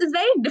things, is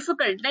very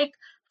difficult. Like,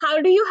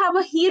 how do you have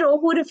a hero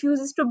who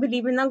refuses to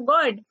believe in a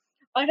god,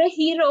 or a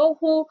hero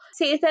who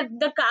says that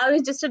the cow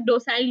is just a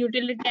docile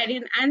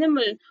utilitarian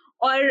animal,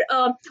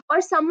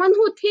 or someone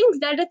who thinks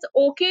that it's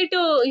okay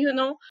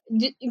to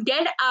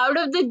get out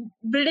of the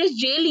British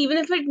jail, even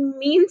if it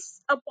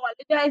means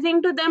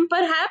apologizing to them,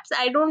 perhaps,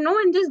 I don't know,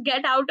 and just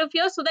get out of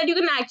here so that you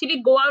can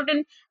actually go out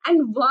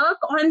and work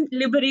on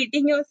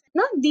liberating yourself.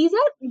 Now,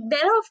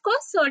 there are of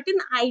course certain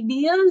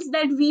ideals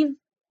that we've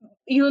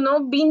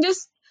been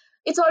just,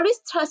 it's always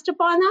thrust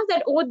upon us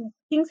that, oh,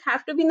 things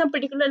have to be in a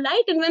particular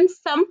light, and when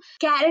some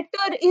character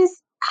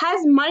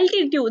has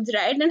multitudes,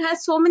 right, and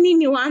has so many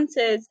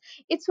nuances,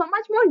 it's so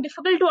much more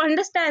difficult to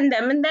understand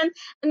them. And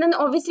then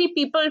obviously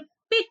people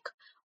pick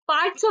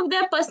parts of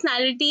their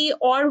personality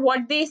or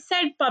what they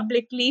said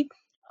publicly,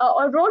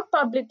 or wrote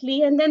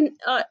publicly, and then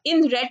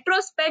in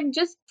retrospect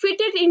just fit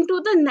it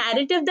into the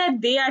narrative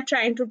that they are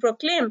trying to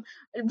proclaim.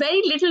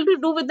 Very little to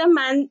do with the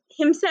man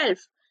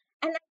himself.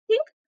 And I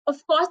think,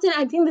 of course, and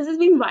I think this has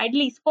been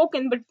widely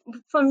spoken, but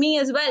for me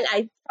as well,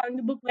 I found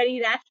the book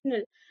very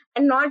rational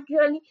and not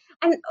really.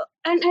 And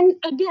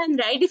again,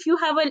 right, if you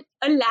have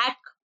a lakh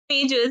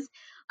pages,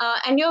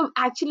 and you're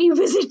actually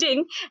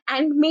visiting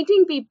and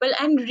meeting people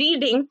and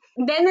reading,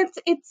 then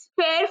it's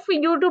fair for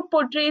you to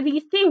portray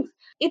these things.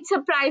 It's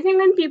surprising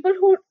when people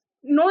who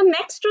know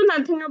next to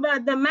nothing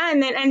about the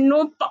man and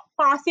know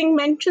passing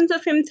mentions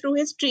of him through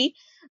history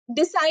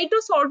decide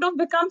to sort of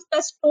become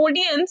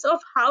custodians of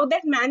how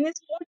that man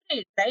is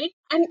portrayed, right?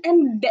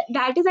 And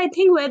that is, I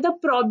think, where the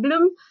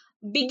problem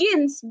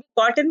begins.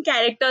 Forgotten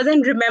characters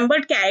and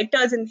remembered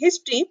characters in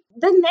history,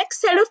 the next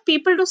set of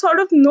people to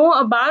sort of know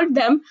about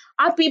them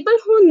are people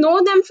who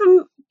know them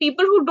from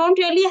people who don't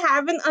really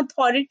have an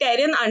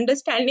authoritarian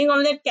understanding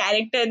of that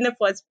character in the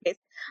first place.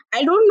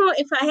 I don't know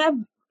if I have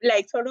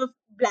like sort of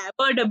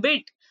blabbered a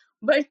bit,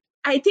 but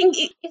I think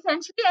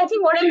essentially, I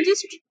think what I'm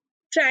just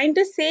trying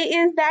to say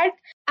is that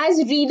as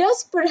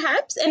readers,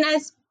 perhaps, and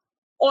as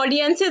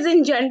audiences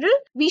in general,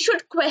 we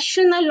should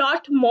question a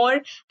lot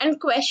more and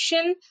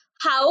question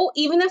how,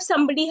 even if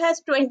somebody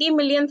has 20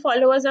 million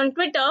followers on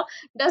Twitter,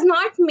 does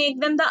not make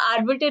them the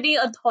arbitrary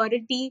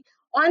authority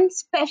on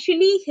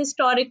specially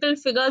historical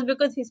figures,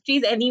 because history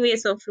is anyway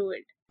so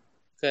fluid.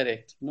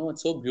 Correct. No,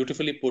 it's so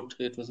beautifully put.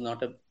 It was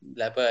not a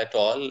blabber at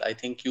all. I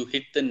think you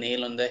hit the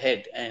nail on the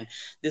head. And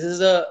this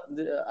is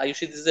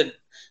Ayushi, this is a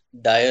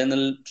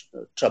diurnal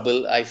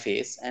trouble I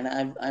face, and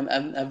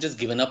I've just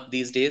given up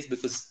these days,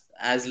 because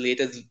as late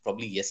as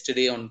probably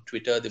yesterday on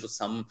Twitter, there was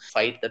some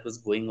fight that was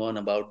going on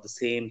about the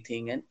same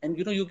thing. And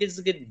you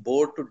get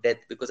bored to death,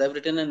 because I've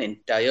written an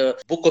entire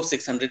book of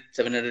 600,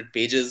 700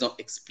 pages of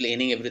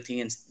explaining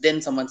everything. And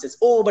then someone says,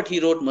 oh, but he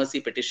wrote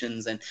mercy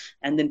petitions, and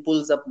then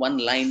pulls up one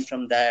line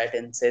from that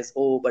and says,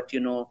 oh, but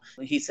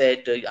he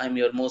said, I'm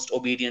your most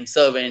obedient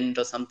servant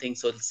or something.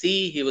 So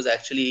see, he was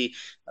actually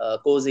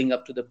cozying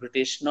up to the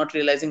British, not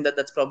realizing that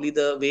that's probably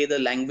the way the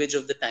language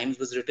of the times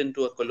was written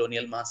to a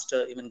colonial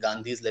master. Even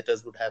Gandhi's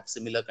letters would have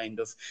similar kind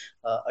of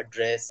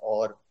address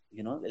or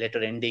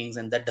letter endings,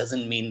 and that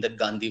doesn't mean that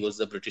Gandhi was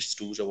the British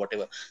stooge or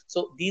whatever.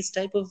 So these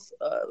type of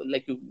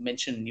like you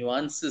mentioned,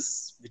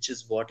 nuances, which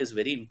is what is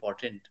very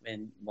important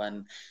when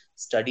one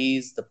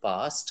studies the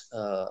past.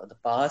 The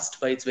past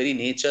by its very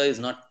nature is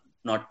not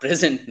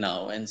present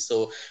now, and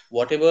so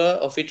whatever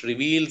of it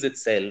reveals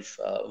itself,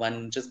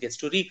 one just gets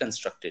to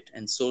reconstruct it.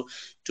 And so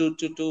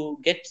to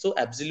get so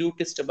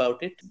absolutist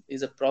about it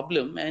is a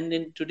problem. And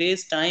in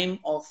today's time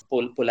of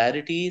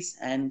polarities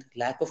and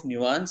lack of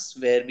nuance,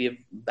 where we are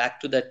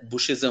back to that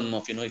Bushism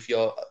of if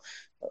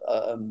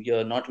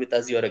you're not with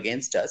us, you're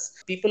against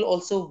us, people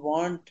also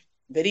want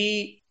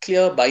very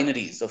clear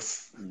binaries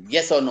of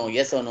yes or no,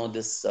 yes or no.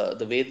 This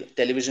the way the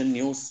television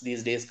news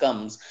these days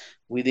comes,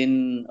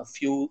 within a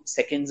few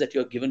seconds that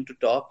you're given to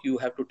talk, you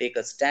have to take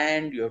a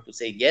stand. You have to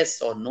say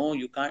yes or no.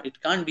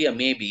 It can't be a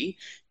maybe.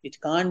 It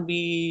can't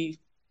be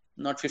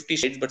not 50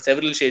 shades, but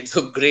several shades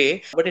of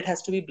gray, but it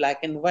has to be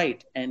black and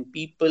white. And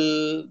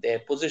people, their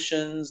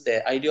positions,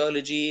 their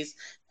ideologies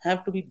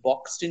have to be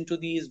boxed into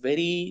these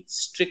very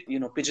strict,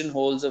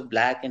 pigeonholes of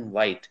black and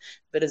white.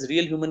 Whereas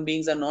real human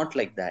beings are not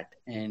like that.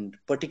 And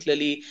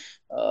particularly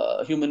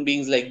human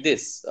beings like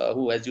this,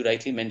 who, as you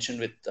rightly mentioned,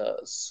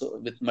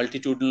 with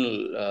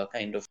multitudinal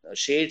kind of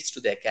shades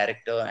to their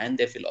character and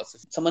their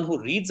philosophy. Someone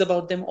who reads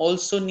about them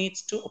also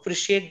needs to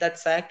appreciate that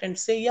fact and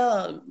say,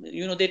 yeah,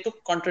 they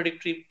took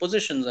contradictory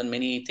positions on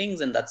many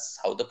things, and that's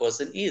how the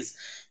person is.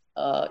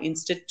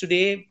 Instead,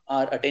 today,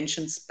 our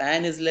attention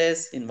span is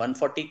less. In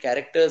 140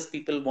 characters,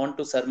 people want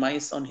to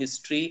surmise on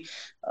history,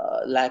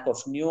 lack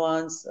of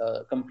nuance,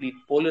 complete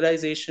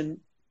polarization.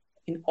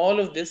 In all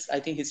of this, I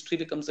think history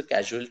becomes a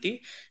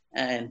casualty,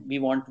 and we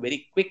want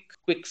very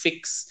quick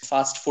fix,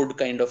 fast food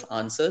kind of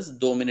answers,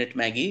 2-minute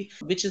Maggie,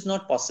 which is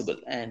not possible.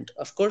 And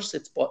of course,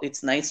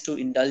 it's nice to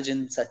indulge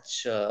in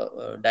such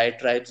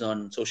diatribes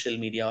on social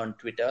media, on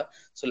Twitter.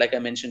 So, like I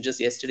mentioned just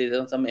yesterday,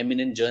 there was some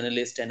eminent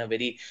journalist and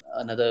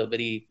another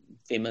very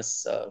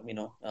famous,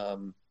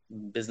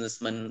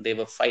 businessman. They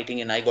were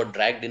fighting, and I got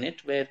dragged in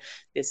it, where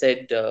they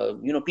said,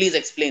 please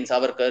explain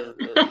Savarkar,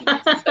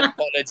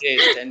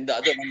 psychologist, and the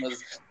other one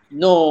was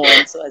No.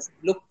 And so I said,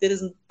 look, there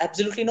is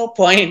absolutely no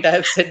point. I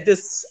have said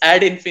this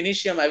ad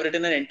infinitum. I've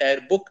written an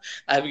entire book.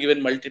 I've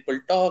given multiple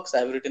talks.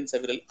 I've written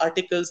several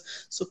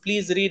articles. So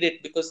please read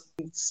it, because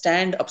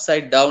stand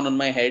upside down on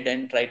my head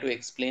and try to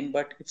explain.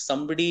 But if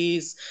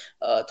somebody's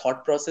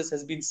thought process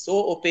has been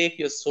so opaque,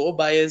 you're so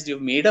biased,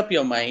 you've made up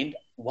your mind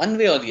one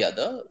way or the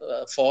other,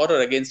 for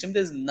or against him,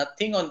 there's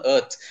nothing on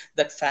earth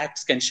that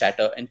facts can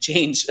shatter and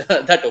change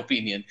that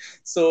opinion.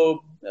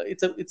 So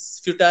it's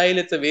futile,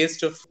 it's a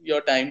waste of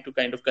your time to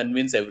kind of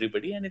convince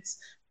everybody, and it's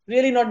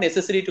really not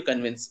necessary to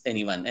convince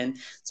anyone. And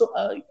so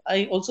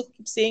I also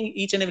keep saying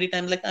each and every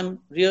time, like, I'm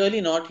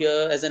really not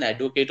here as an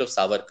advocate of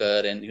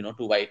Savarkar and,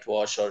 to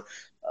whitewash or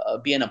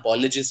be an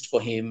apologist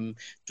for him,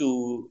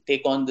 to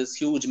take on this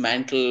huge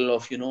mantle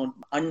of,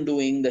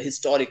 undoing the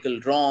historical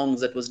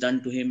wrongs that was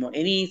done to him or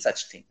any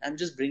such thing. I'm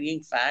just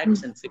bringing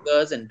facts and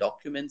figures and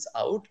documents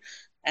out,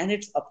 and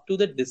it's up to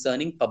the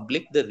discerning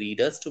public, the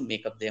readers, to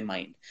make up their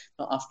mind.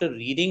 Now, after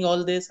reading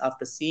all this,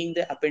 after seeing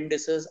the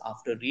appendices,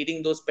 after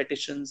reading those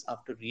petitions,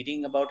 after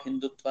reading about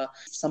Hindutva,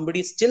 if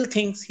somebody still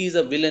thinks he's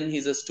a villain,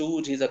 he's a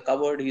stooge, he's a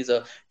coward, he's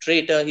a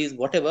traitor, he's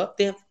whatever,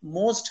 they're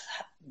most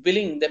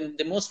willing, them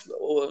the most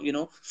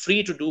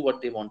free to do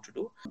what they want to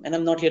do. And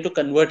I'm not here to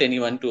convert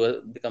anyone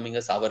to becoming a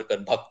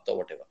Savarkar bhakt or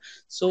whatever.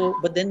 So,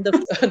 but then the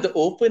the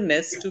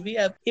openness to be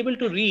able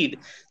to read.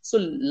 So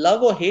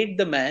love or hate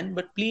the man,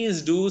 but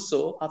please do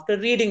so after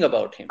reading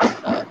about him.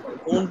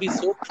 Don't be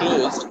so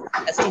closed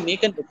as to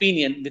make an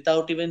opinion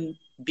without even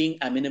being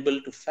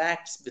amenable to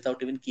facts,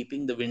 without even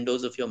keeping the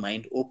windows of your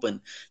mind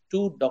open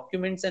to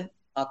documents and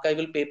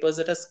archival papers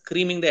that are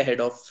screaming their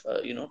head off,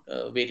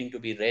 waiting to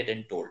be read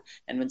and told.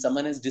 And when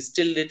someone has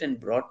distilled it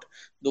and brought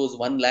those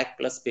 1 lakh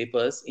plus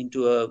papers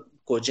into a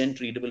cogent,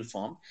 readable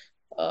form,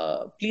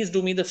 please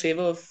do me the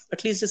favor of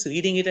at least just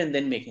reading it and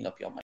then making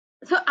up your mind.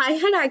 So I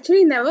had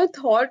actually never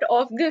thought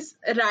of this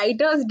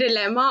writer's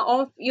dilemma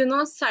of,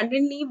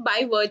 suddenly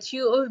by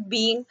virtue of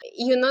being,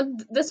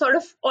 the sort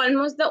of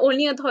almost the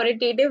only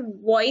authoritative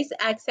voice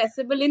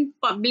accessible in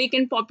public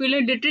and popular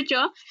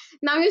literature,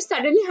 now you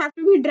suddenly have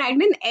to be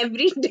dragged in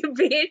every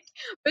debate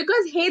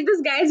because, hey,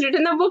 this guy's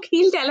written a book,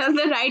 he'll tell us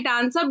the right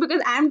answer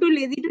because I'm too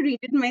lazy to read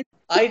it myself.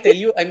 I tell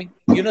you, I mean,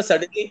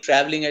 suddenly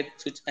traveling at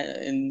switch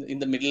in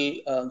the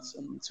middle,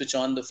 switch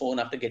on the phone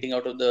after getting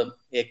out of the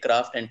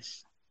aircraft, and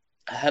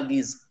I have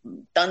these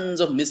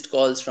tons of missed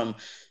calls from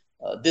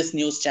this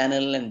news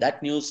channel and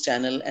that news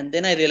channel. And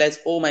then I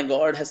realized, oh my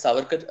God, has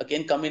Savarkar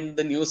again come in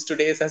the news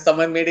today? Has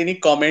someone made any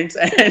comments?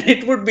 And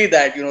it would be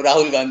that,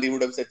 Rahul Gandhi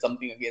would have said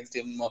something against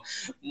him, or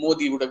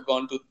Modi would have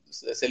gone to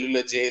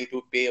cellular jail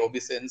to pay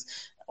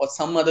obeisance, or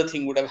some other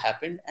thing would have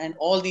happened. And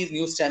all these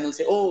news channels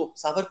say, oh,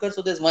 Savarkar,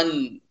 so there's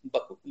one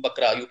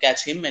Bakra, you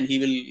catch him and he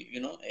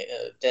will,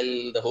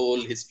 tell the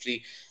whole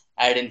history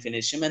ad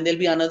infinitum. And there'll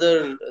be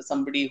another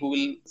somebody who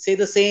will say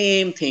the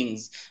same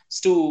things,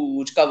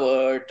 stooge,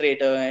 cover,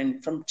 traitor,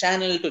 and from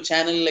channel to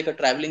channel, like a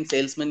traveling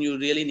salesman, you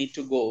really need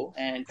to go,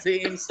 and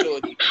same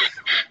story.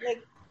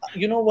 Like,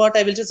 you know what,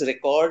 I will just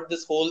record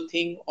this whole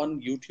thing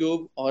on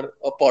YouTube or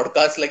a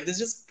podcast like this,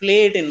 just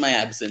play it in my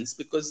absence,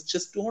 because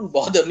just don't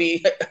bother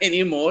me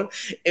anymore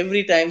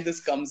every time this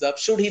comes up.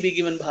 Should he be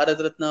given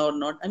Bharat Ratna or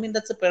not? I mean,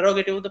 that's a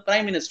prerogative of the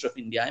Prime Minister of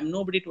India. I'm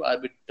nobody to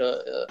arbit.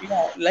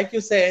 Like you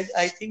said,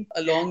 I think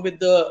along with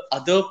the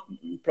other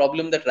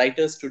problem that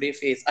writers today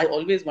face, I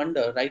always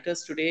wonder,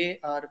 writers today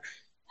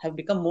have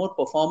become more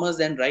performers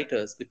than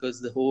writers,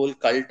 because the whole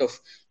cult of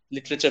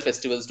literature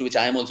festivals, to which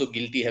I am also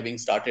guilty, having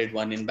started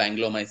one in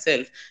Bangalore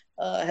myself,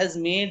 has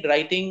made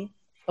writing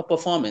a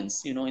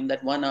performance. In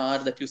that 1 hour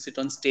that you sit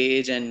on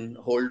stage and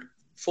hold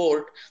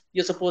fort,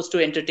 you're supposed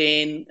to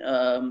entertain,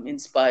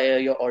 inspire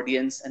your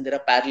audience, and there are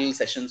parallel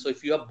sessions. So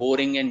if you are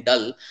boring and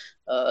dull,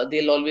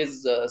 they'll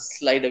always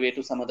slide away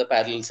to some other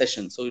parallel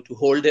session. So to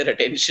hold their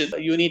attention,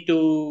 you need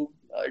to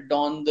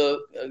don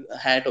the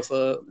hat of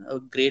a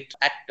great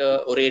actor,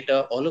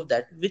 orator, all of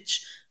that,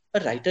 which a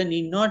writer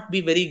need not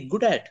be very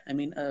good at. I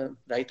mean,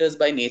 writers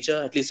by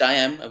nature, at least I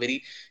am a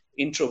very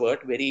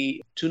introvert,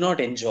 very do not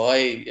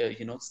enjoy,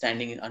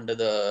 standing under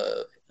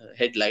the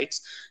headlights.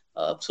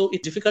 So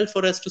it's difficult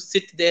for us to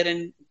sit there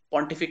and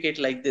pontificate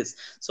like this.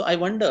 So I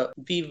wonder,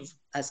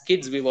 as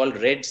kids, we've all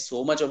read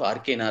so much of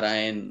R.K.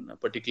 Narayan,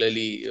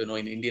 particularly,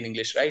 in Indian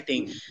English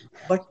writing,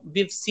 but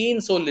we've seen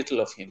so little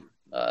of him.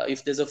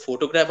 If there's a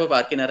photograph of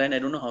R.K. Narayan, I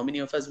don't know how many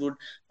of us would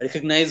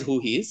recognize who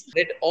he is.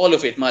 Read all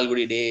of it,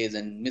 Malgudi Days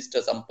and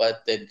Mr.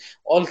 Sampath and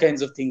all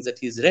kinds of things that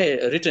he's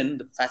written,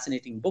 the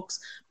fascinating books,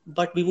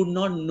 but we would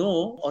not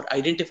know or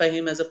identify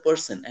him as a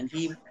person. And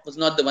he was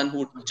not the one who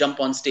would jump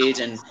on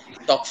stage and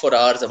talk for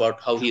hours about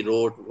how he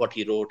wrote, what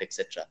he wrote,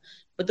 etc.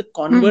 But the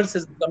converse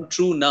has become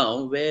true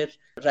now, where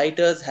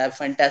writers have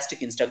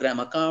fantastic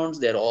Instagram accounts.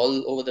 They're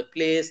all over the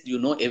place. You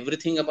know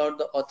everything about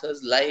the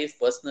author's life,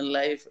 personal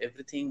life,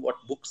 everything, what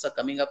books are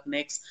coming up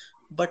next.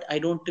 But I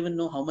don't even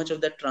know how much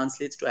of that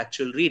translates to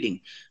actual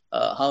reading.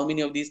 How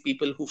many of these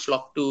people who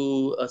flock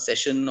to a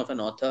session of an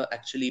author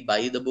actually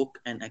buy the book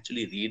and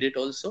actually read it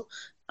also?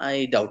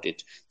 I doubt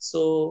it.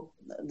 So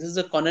this is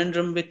a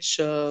conundrum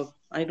which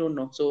I don't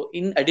know. So,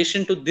 in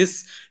addition to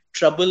this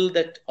trouble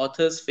that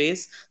authors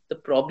face, the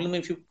problem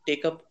if you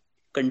take up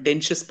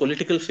contentious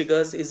political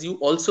figures is you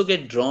also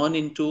get drawn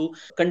into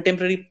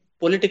contemporary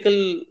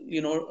political,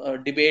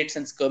 debates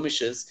and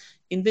skirmishes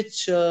in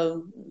which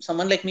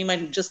someone like me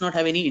might just not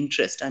have any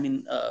interest. I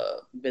mean,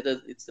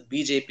 whether it's the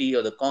BJP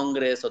or the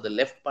Congress or the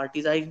left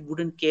parties, I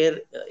wouldn't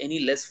care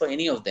any less for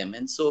any of them.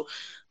 And so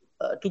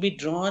to be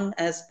drawn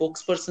as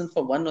spokesperson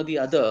for one or the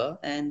other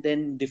and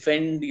then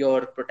defend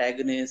your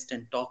protagonist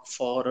and talk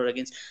for or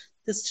against,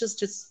 this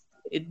just is,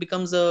 it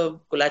becomes a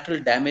collateral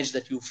damage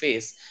that you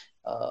face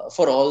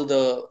for all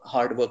the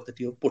hard work that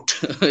you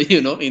put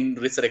in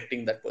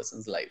resurrecting that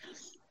person's life.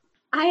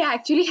 I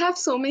actually have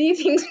so many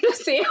things to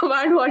say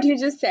about what you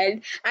just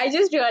said. I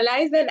just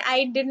realized that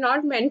I did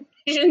not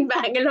mention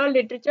Bangalore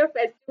Literature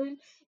Festival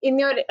in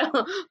your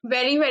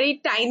very,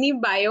 very tiny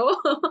bio,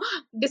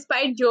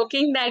 despite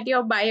joking that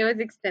your bio is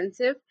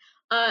extensive.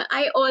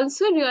 I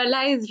also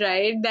realized,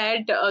 right,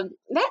 that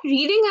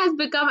reading has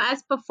become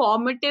as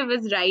performative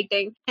as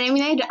writing. I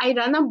mean, I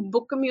run a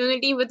book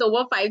community with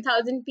over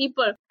 5,000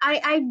 people.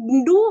 I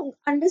do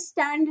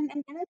understand,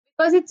 and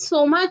because it's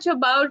as much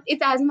about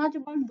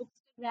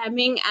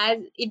bookstagramming as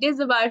it is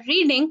about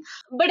reading.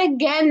 But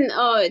again,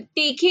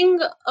 taking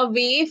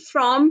away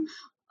from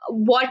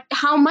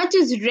how much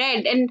is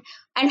read and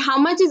how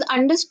much is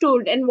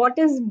understood and what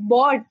is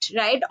bought,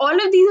 right? All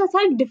of these are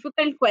such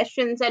difficult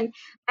questions, and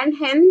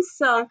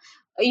hence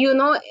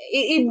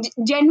it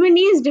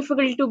genuinely is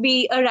difficult to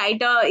be a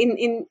writer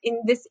in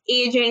this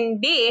age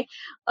and day.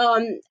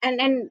 And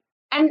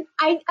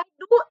I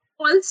do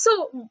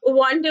also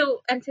want to,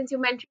 and since you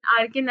mentioned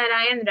R.K.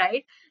 Narayan,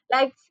 right,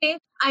 like say,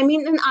 I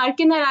mean, in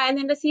R.K. Narayan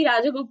and C.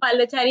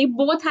 Rajagopalachari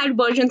both had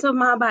versions of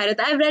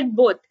Mahabharata. I've read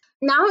both.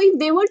 Now, if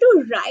they were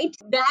to write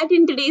that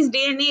in today's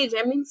day and age,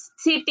 I mean,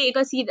 say take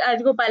a C.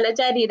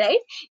 Rajagopalachari, right,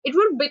 it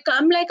would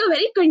become like a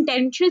very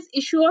contentious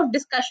issue of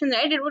discussion,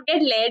 right? It would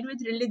get layered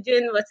with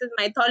religion versus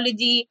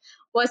mythology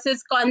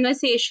versus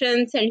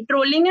conversations and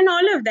trolling and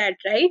all of that,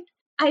 right?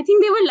 I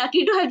think they were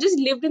lucky to have just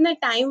lived in a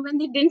time when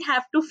they didn't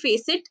have to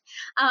face it.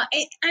 I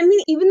mean,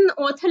 even an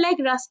author like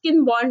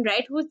Ruskin Bond,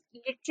 right, who's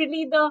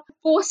literally the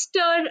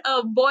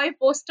boy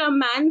poster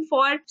man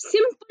for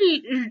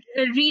simple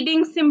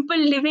reading, simple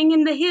living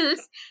in the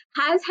hills,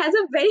 has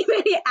a very,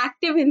 very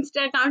active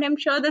Insta account. I'm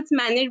sure that's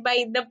managed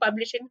by the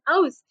publishing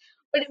house.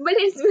 But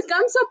it's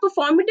become so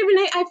performative,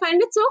 and I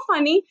find it so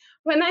funny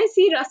when I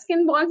see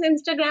Ruskin Bond's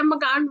Instagram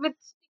account with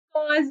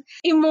stickers,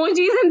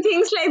 emojis, and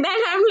things like that.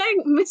 I'm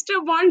like,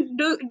 Mr. Bond,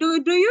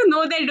 do you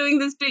know they're doing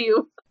this to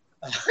you?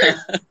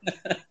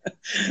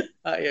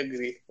 I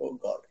agree. Oh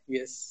God,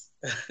 yes.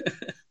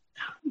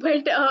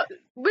 But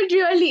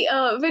really,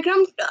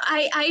 Vikram,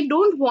 I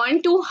don't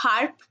want to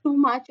harp too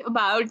much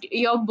about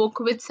your book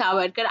with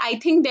Savarkar. I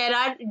think there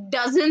are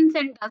dozens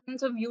and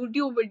dozens of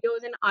YouTube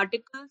videos and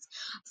articles.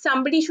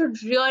 Somebody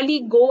should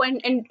really go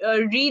and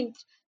read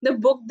the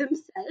book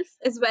themselves,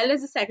 as well as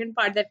the second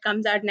part that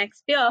comes out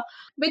next year.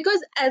 Because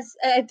as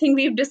I think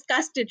we've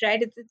discussed it, right?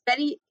 It's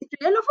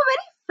real of a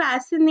very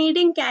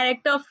fascinating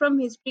character from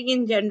history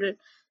in general.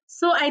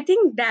 So I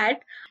think the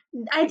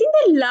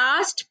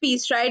last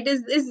piece, right,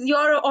 is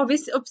your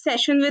obvious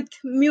obsession with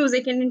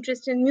music and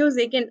interest in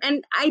music.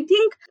 And I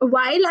think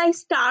while I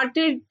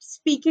started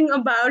speaking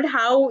about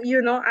how,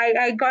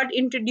 I got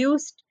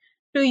introduced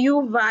to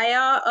you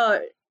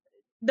via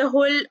the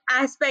whole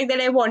aspect that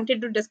I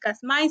wanted to discuss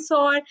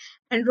Mysore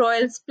and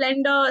royal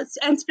splendors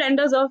and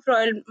splendors of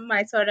royal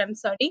Mysore. I'm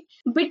sorry.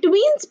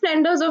 Between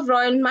splendors of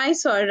royal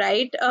Mysore,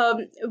 right,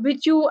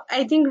 which you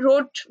I think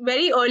wrote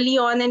very early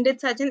on and did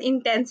such an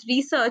intense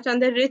research on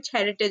the rich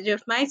heritage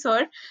of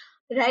Mysore,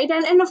 right,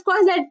 and of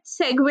course that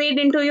segued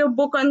into your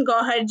book on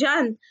Gauhar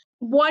Jan.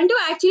 Want to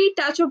actually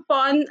touch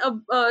upon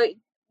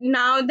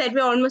now that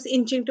we're almost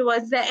inching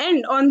towards the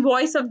end, on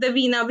Voice of the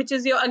Veena, which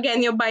is your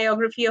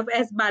biography of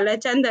S.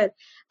 Balachandar.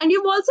 And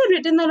you've also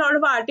written a lot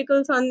of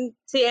articles on,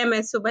 say,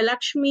 M.S.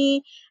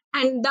 Subbalakshmi,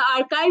 and the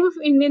Archive of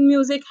Indian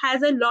Music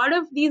has a lot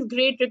of these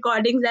great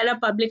recordings that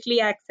are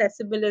publicly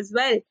accessible as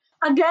well.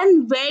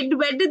 Again,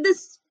 where did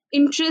this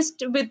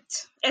interest with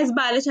S.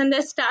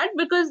 Balachandar start?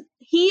 Because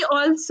he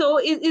also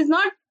is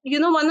not,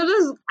 one of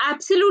those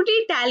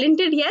absolutely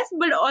talented, yes,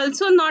 but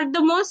also not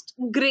the most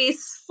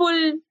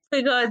graceful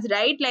figures,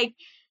 right? Like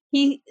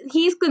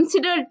he's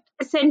considered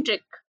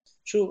eccentric.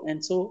 True.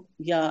 And so,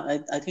 yeah,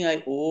 I think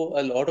I owe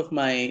a lot of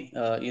my,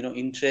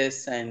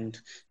 interests and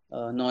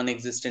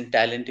non-existent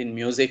talent in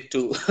music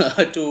to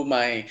to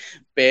my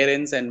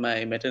parents and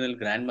my maternal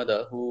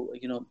grandmother, who,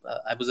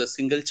 I was a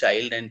single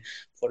child, and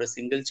for a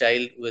single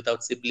child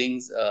without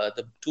siblings,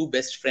 the two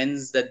best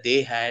friends that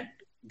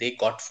they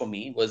got for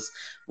me was,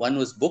 one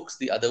was books,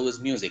 the other was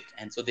music.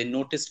 And so they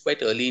noticed quite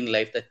early in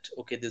life that,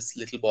 okay, this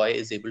little boy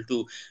is able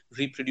to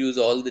reproduce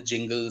all the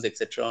jingles,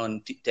 etc.,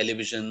 on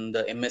television,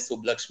 the MS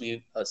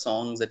Subbulakshmi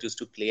songs that used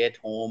to play at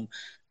home,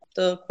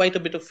 quite a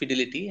bit of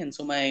fidelity. And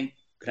so my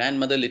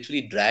grandmother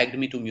literally dragged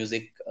me to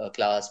music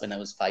class when I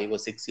was 5 or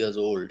 6 years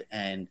old,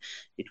 and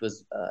it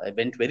was I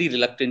went very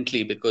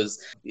reluctantly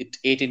because it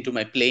ate into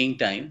my playing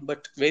time.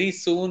 But very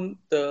soon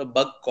the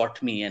bug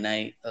caught me, and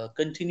I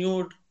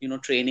continued,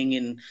 training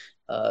in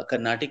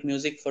Carnatic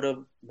music for a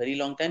very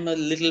long time. A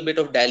little bit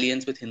of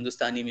dalliance with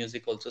Hindustani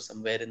music also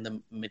somewhere in the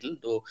middle,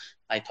 though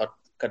I thought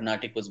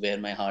Carnatic was where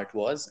my heart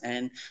was.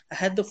 And I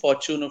had the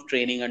fortune of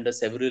training under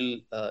several,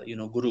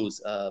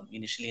 gurus.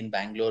 Initially in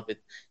Bangalore with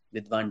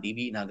Vidwan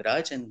D.V.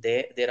 Nagaraj, and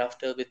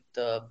thereafter with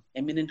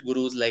eminent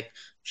gurus like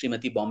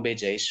Srimati Bombay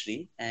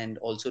Jayashree and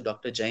also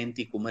Dr.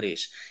 Jayanti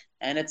Kumaresh.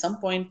 And at some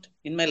point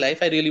in my life,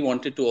 I really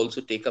wanted to also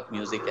take up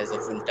music as a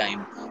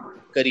full-time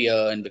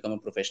career and become a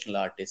professional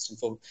artist. And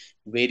for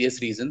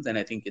various reasons, and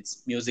I think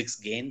it's music's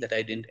gain that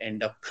I didn't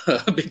end up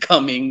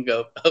becoming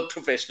a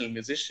professional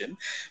musician.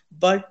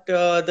 But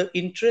the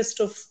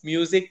interest of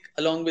music,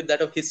 along with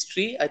that of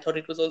history, I thought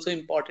it was also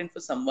important for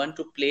someone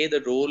to play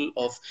the role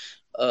of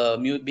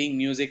being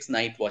music's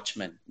night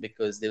watchman,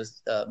 because there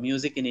was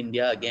music in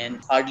India again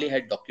hardly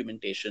had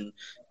documentation.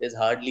 There's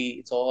hardly,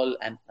 it's all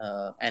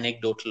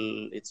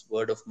anecdotal, it's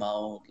word of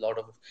mouth, a lot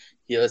of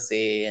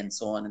hearsay, and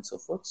so on and so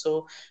forth.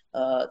 So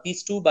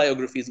these two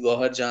biographies,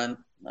 Gohar Jan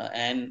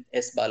and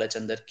S.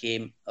 Balachandar,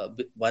 came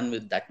one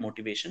with that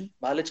motivation.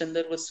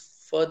 Balachandar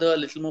was further a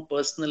little more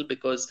personal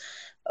because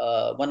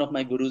one of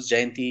my gurus,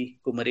 Jayanti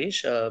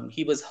Kumaresh,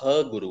 he was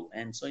her guru.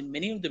 And so in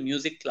many of the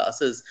music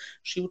classes,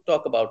 she would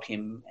talk about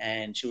him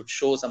and she would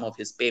show some of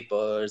his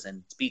papers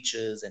and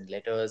speeches and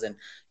letters. And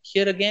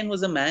here again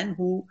was a man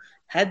who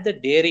had the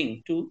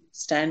daring to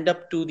stand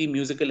up to the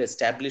musical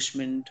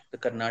establishment, the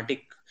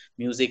Carnatic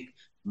music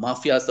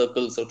mafia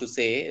circle, so to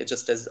say.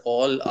 Just as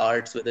all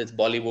arts, whether it's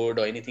Bollywood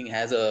or anything,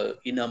 has a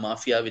inner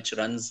mafia which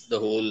runs the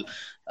whole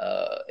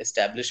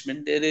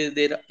establishment.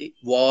 There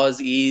was,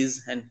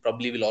 is, and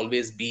probably will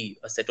always be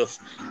a set of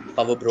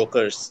power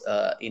brokers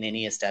in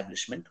any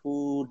establishment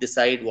who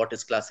decide what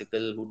is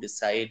classical, who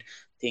decide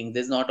things.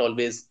 There's not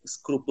always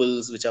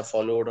scruples which are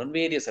followed on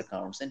various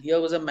accounts. And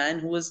here was a man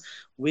who was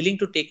willing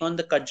to take on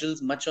the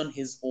cudgels much on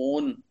his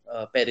own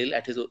peril,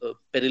 at his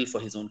peril for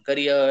his own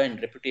career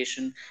and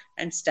reputation,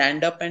 and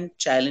stand up and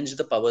challenge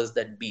the powers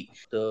that be.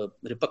 The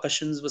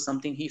repercussions was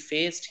something he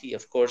faced. He,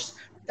 of course,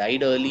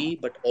 died early,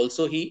 but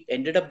also he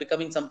ended up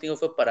becoming something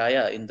of a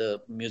pariah in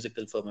the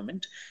musical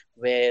firmament,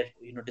 where,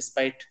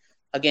 despite,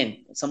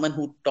 again, someone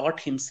who taught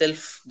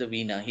himself the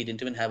veena, he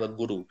didn't even have a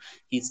guru.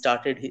 He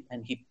started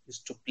and he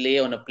used to play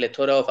on a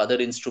plethora of other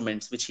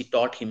instruments, which he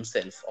taught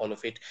himself, all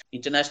of it.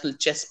 International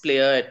chess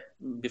player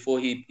before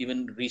he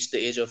even reached the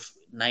age of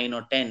 9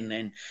 or 10,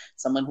 and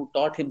someone who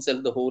taught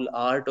himself the whole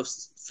art of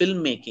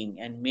filmmaking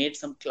and made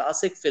some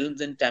classic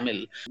films in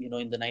Tamil,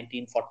 in the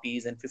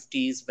 1940s and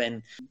 50s,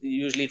 when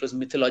usually it was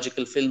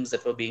mythological films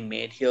that were being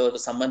made. Here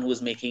was someone who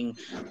was making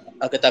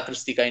Agatha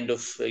Christie kind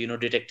of,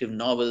 detective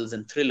novels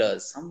and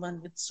thrillers.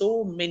 Someone with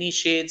so many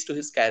shades to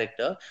his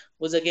character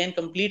was again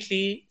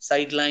completely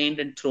sidelined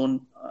and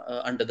thrown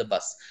under the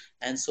bus.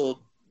 And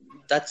so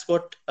that's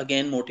what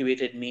again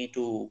motivated me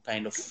to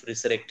kind of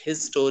resurrect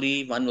his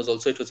story. One was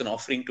also, it was an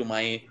offering to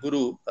my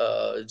guru,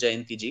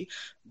 Jayanti ji,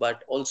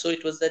 but also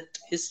it was that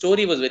his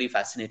story was very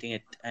fascinating,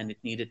 and it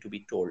needed to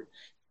be told.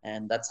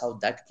 And that's how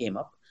that came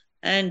up.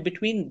 And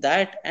between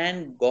that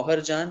and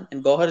Gohar Jan,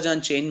 and Gohar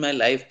Jan changed my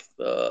life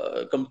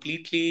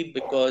completely,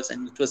 because,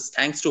 and it was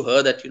thanks to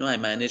her that, I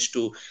managed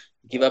to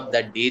give up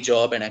that day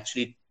job and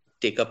actually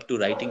take up to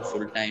writing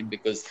full time,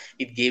 because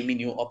it gave me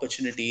new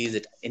opportunities.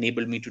 It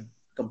enabled me to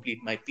complete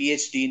my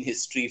PhD in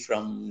history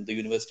from the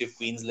University of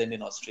Queensland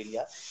in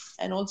Australia,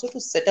 and also to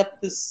set up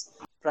this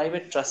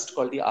private trust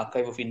called the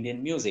Archive of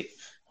Indian Music.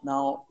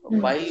 Now,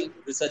 while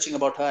researching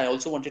about her, I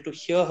also wanted to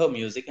hear her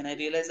music, and I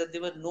realized that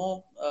there were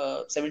no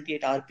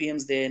 78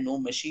 RPMs there, no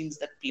machines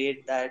that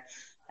played that.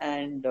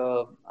 And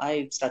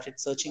I started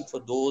searching for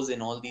those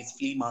in all these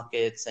flea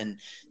markets and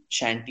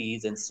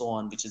shanties and so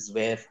on, which is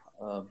where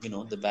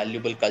the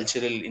valuable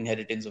cultural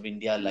inheritance of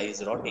India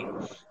lies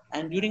rotting.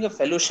 And during a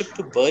fellowship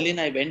to Berlin,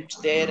 I went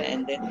there,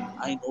 and then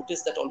I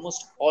noticed that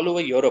almost all over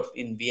Europe,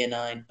 in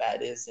Vienna, in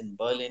Paris, in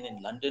Berlin,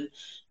 in London,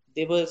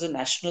 there was a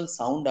national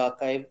sound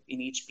archive in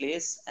each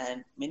place,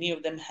 and many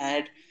of them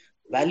had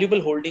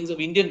valuable holdings of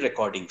Indian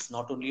recordings,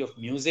 not only of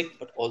music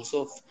but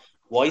also of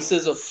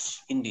voices of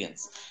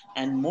Indians.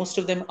 And most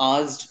of them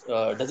asked,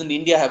 "Doesn't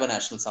India have a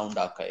national sound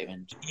archive?"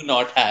 And we do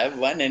not have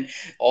one, and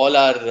all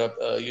our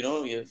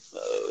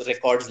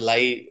records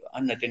lie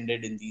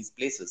unattended in these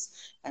places.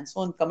 And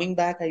so on coming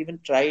back, I even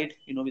tried,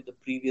 with the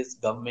previous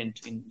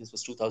government, in this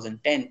was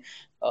 2010,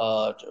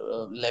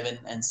 11,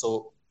 and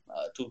so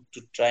to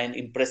try and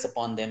impress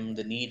upon them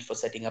the need for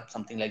setting up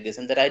something like this,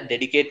 and that I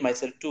dedicate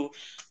myself to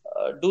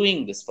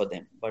doing this for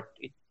them. But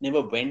it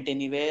never went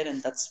anywhere,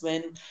 and that's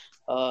when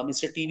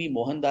Mr. TV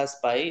Mohandas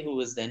Pai, who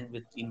was then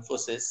with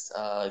Infosys,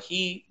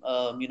 he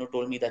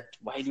told me that,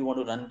 why do you want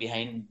to run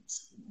behind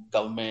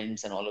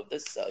governments and all of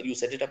this? You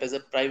set it up as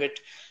a private,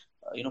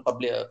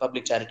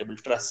 public charitable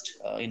trust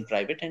in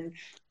private, and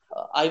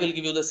I will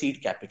give you the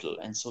seed capital.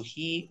 And so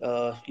he,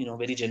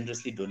 very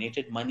generously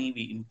donated money.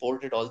 We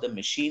imported all the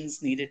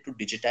machines needed to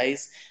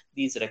digitize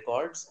these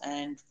records.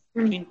 And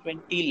Mm. between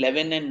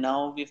 2011 and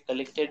now, we've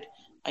collected,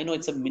 I know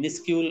it's a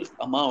minuscule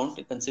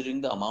amount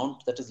considering the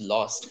amount that is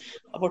lost,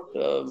 about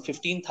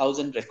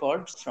 15,000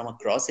 records from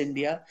across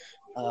India.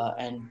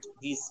 And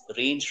these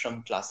range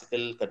from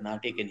classical,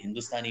 Carnatic, and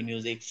Hindustani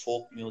music,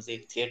 folk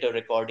music, theater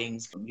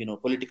recordings,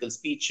 political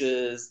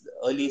speeches,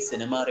 early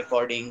cinema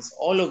recordings,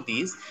 all of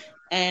these,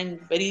 and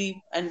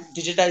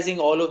digitizing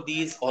all of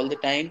these all the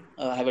time.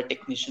 I have a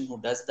technician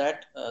who does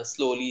that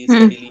slowly, Mm.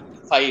 steadily,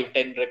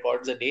 5-10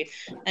 records a day,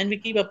 and we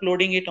keep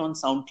uploading it on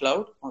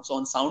SoundCloud. So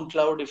on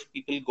SoundCloud, if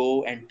people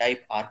go and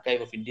type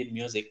archive of Indian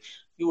music,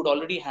 you would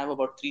already have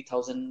about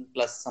 3,000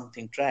 plus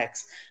something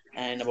tracks,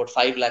 and about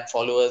 5 lakh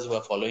followers who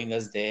are following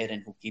us there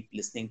and who keep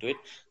listening to it.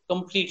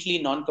 Completely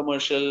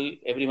non-commercial.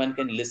 Everyone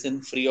can listen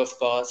free of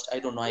cost. I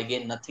don't know. I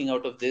gain nothing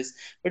out of this,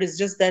 but it's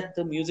just that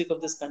the music of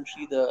this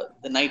country,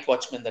 the night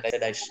watchman that I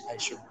said I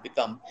should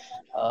become,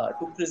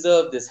 to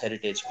preserve this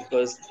heritage,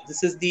 because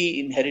this is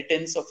the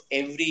inheritance of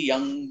every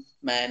young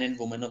man and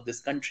woman of this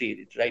country.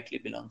 It rightly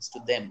belongs to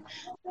them.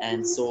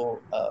 And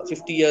so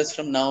 50 years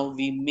from now,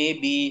 we may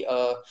be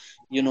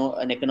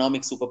an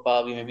economic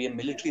superpower, we may be a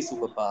military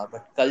superpower,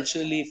 but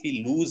culturally, if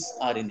we lose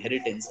our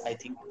inheritance, I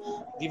think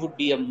we would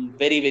be a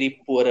very,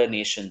 very poorer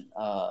nation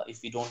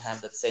if we don't have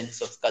that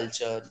sense of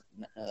culture,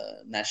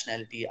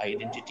 nationality,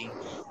 identity,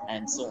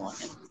 and so on.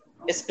 And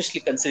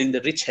especially considering the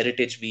rich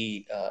heritage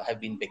we have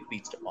been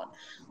bequeathed upon.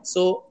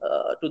 So,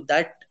 to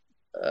that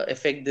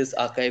effect, this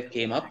archive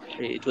came up.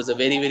 It was a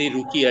very, very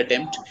rookie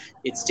attempt.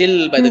 It's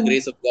still, by the Mm.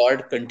 grace of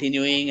God,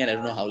 continuing, and I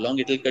don't know how long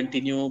it will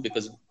continue,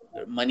 because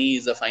money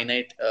is a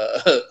finite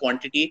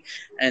quantity,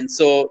 and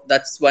so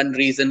that's one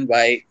reason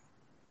why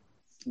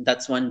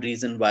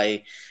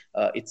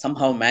it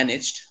somehow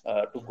managed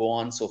to go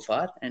on so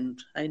far.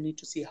 And I need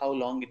to see how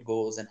long it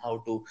goes and how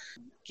to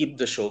keep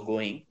the show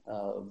going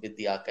with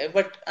the archive.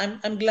 But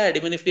I'm glad,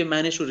 even if we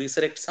managed to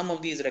resurrect some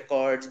of these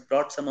records,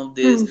 brought some of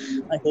this.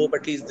 Mm. I hope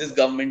at least this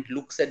government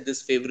looks at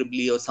this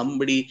favorably, or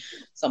somebody,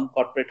 some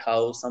corporate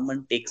house,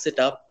 someone takes it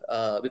up,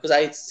 because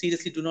I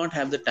seriously do not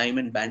have the time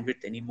and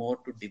bandwidth anymore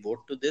to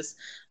devote to this.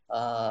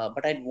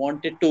 But I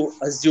wanted to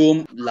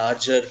assume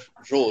larger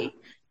role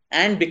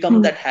and become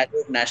Mm. that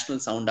hallowed National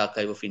Sound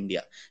Archive of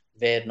India,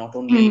 where not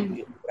only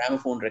Mm.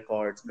 gramophone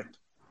records, but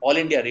All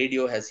India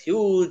Radio has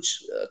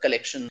huge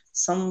collection.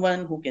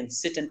 Someone who can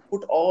sit and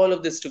put all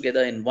of this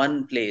together in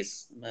one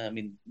place. I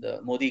mean,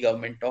 the Modi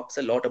government talks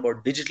a lot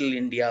about digital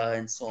India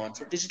and so on.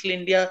 So digital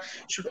India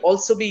should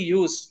also be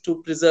used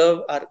to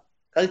preserve our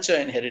culture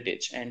and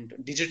heritage, and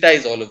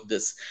digitize all of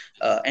this,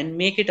 and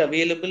make it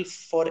available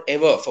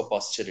forever for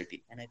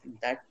posterity. And I think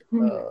that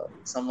Mm.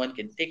 someone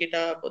can take it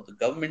up, or the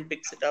government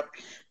picks it up.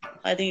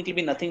 I think it'll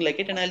be nothing like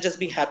it, and I'll just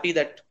be happy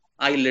that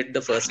I led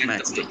the first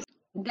match day.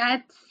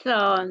 That's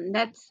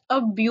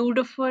a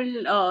beautiful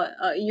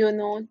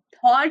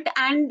thought,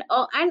 and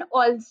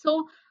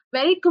also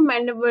very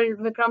commendable,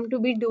 Vikram, to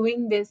be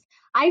doing this.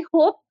 I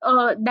hope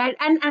that,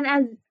 and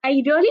as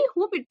I really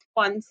hope it's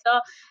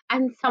sponsor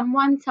and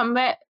someone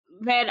somewhere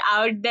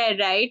out there,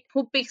 right,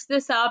 who picks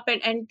this up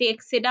and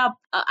takes it up.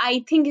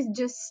 I think it's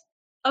just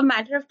a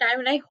matter of time,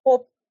 and I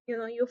hope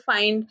you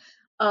find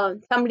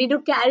somebody to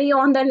carry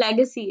on the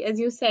legacy, as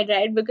you said,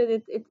 right?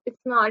 Because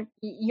it's not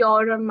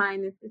your or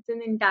mine, it's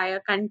an entire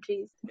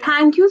country's. Yeah.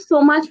 Thank you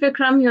so much,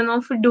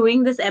 Vikram, for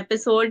doing this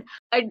episode.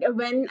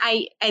 When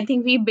I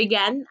think we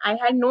began, I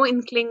had no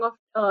inkling of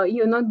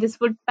this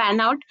would pan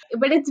out,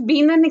 but it's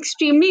been an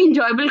extremely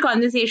enjoyable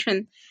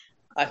conversation.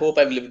 I hope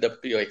I've lived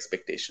up to your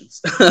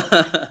expectations.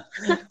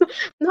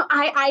 No,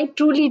 I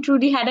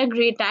truly had a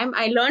great time.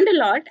 I learned a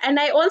lot, and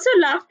I also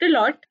laughed a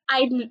lot.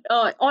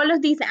 All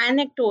of these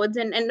anecdotes,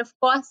 and of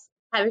course,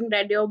 having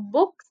read your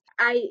books,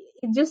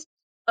 it's just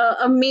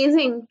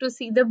amazing to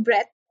see the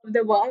breadth of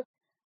the work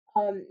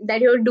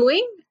that you're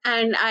doing,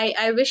 and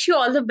I wish you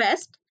all the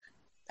best.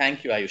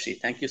 Thank you,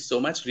 Ayushi. Thank you so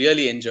much.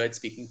 Really enjoyed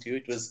speaking to you.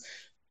 It was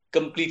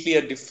completely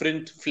a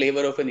different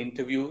flavor of an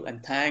interview,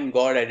 and thank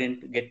God I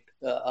didn't get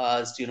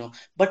asked,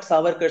 but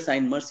Savarkar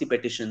signed mercy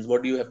petitions.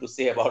 What do you have to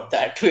say about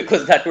that?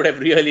 Because that would have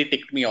really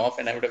ticked me off,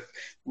 and I would have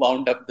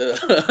wound up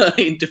the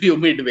interview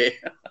midway.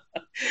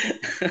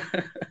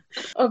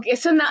 Okay,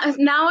 so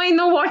now I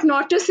know what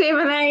not to say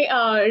when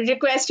I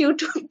request you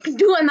to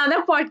do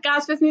another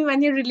podcast with me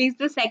when you release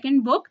the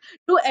second book.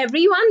 To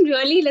everyone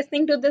really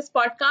listening to this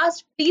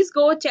podcast, please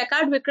go check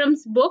out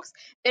Vikram's books.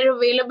 They're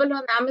available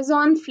on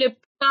Amazon,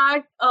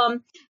 Flipkart,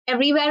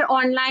 everywhere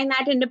online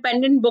at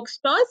independent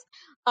bookstores.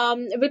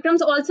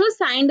 Vikram's also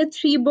signed a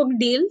 3-book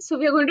deal, so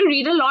we're going to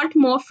read a lot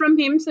more from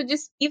him. So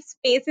just keep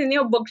space in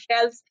your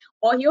bookshelves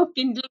or your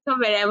Kindles or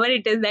wherever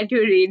it is that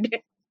you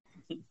read.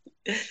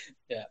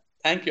 Yeah.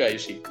 Thank you,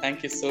 Ayushi.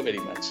 Thank you so very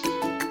much.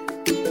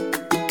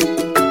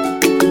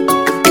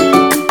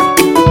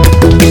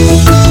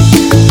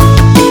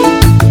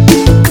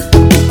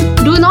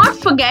 Do not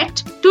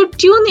forget to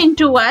tune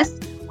into us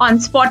on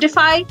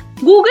Spotify,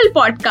 Google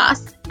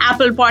Podcasts,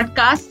 Apple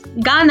Podcasts,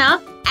 Gaana,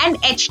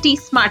 and HT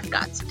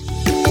Smartcast.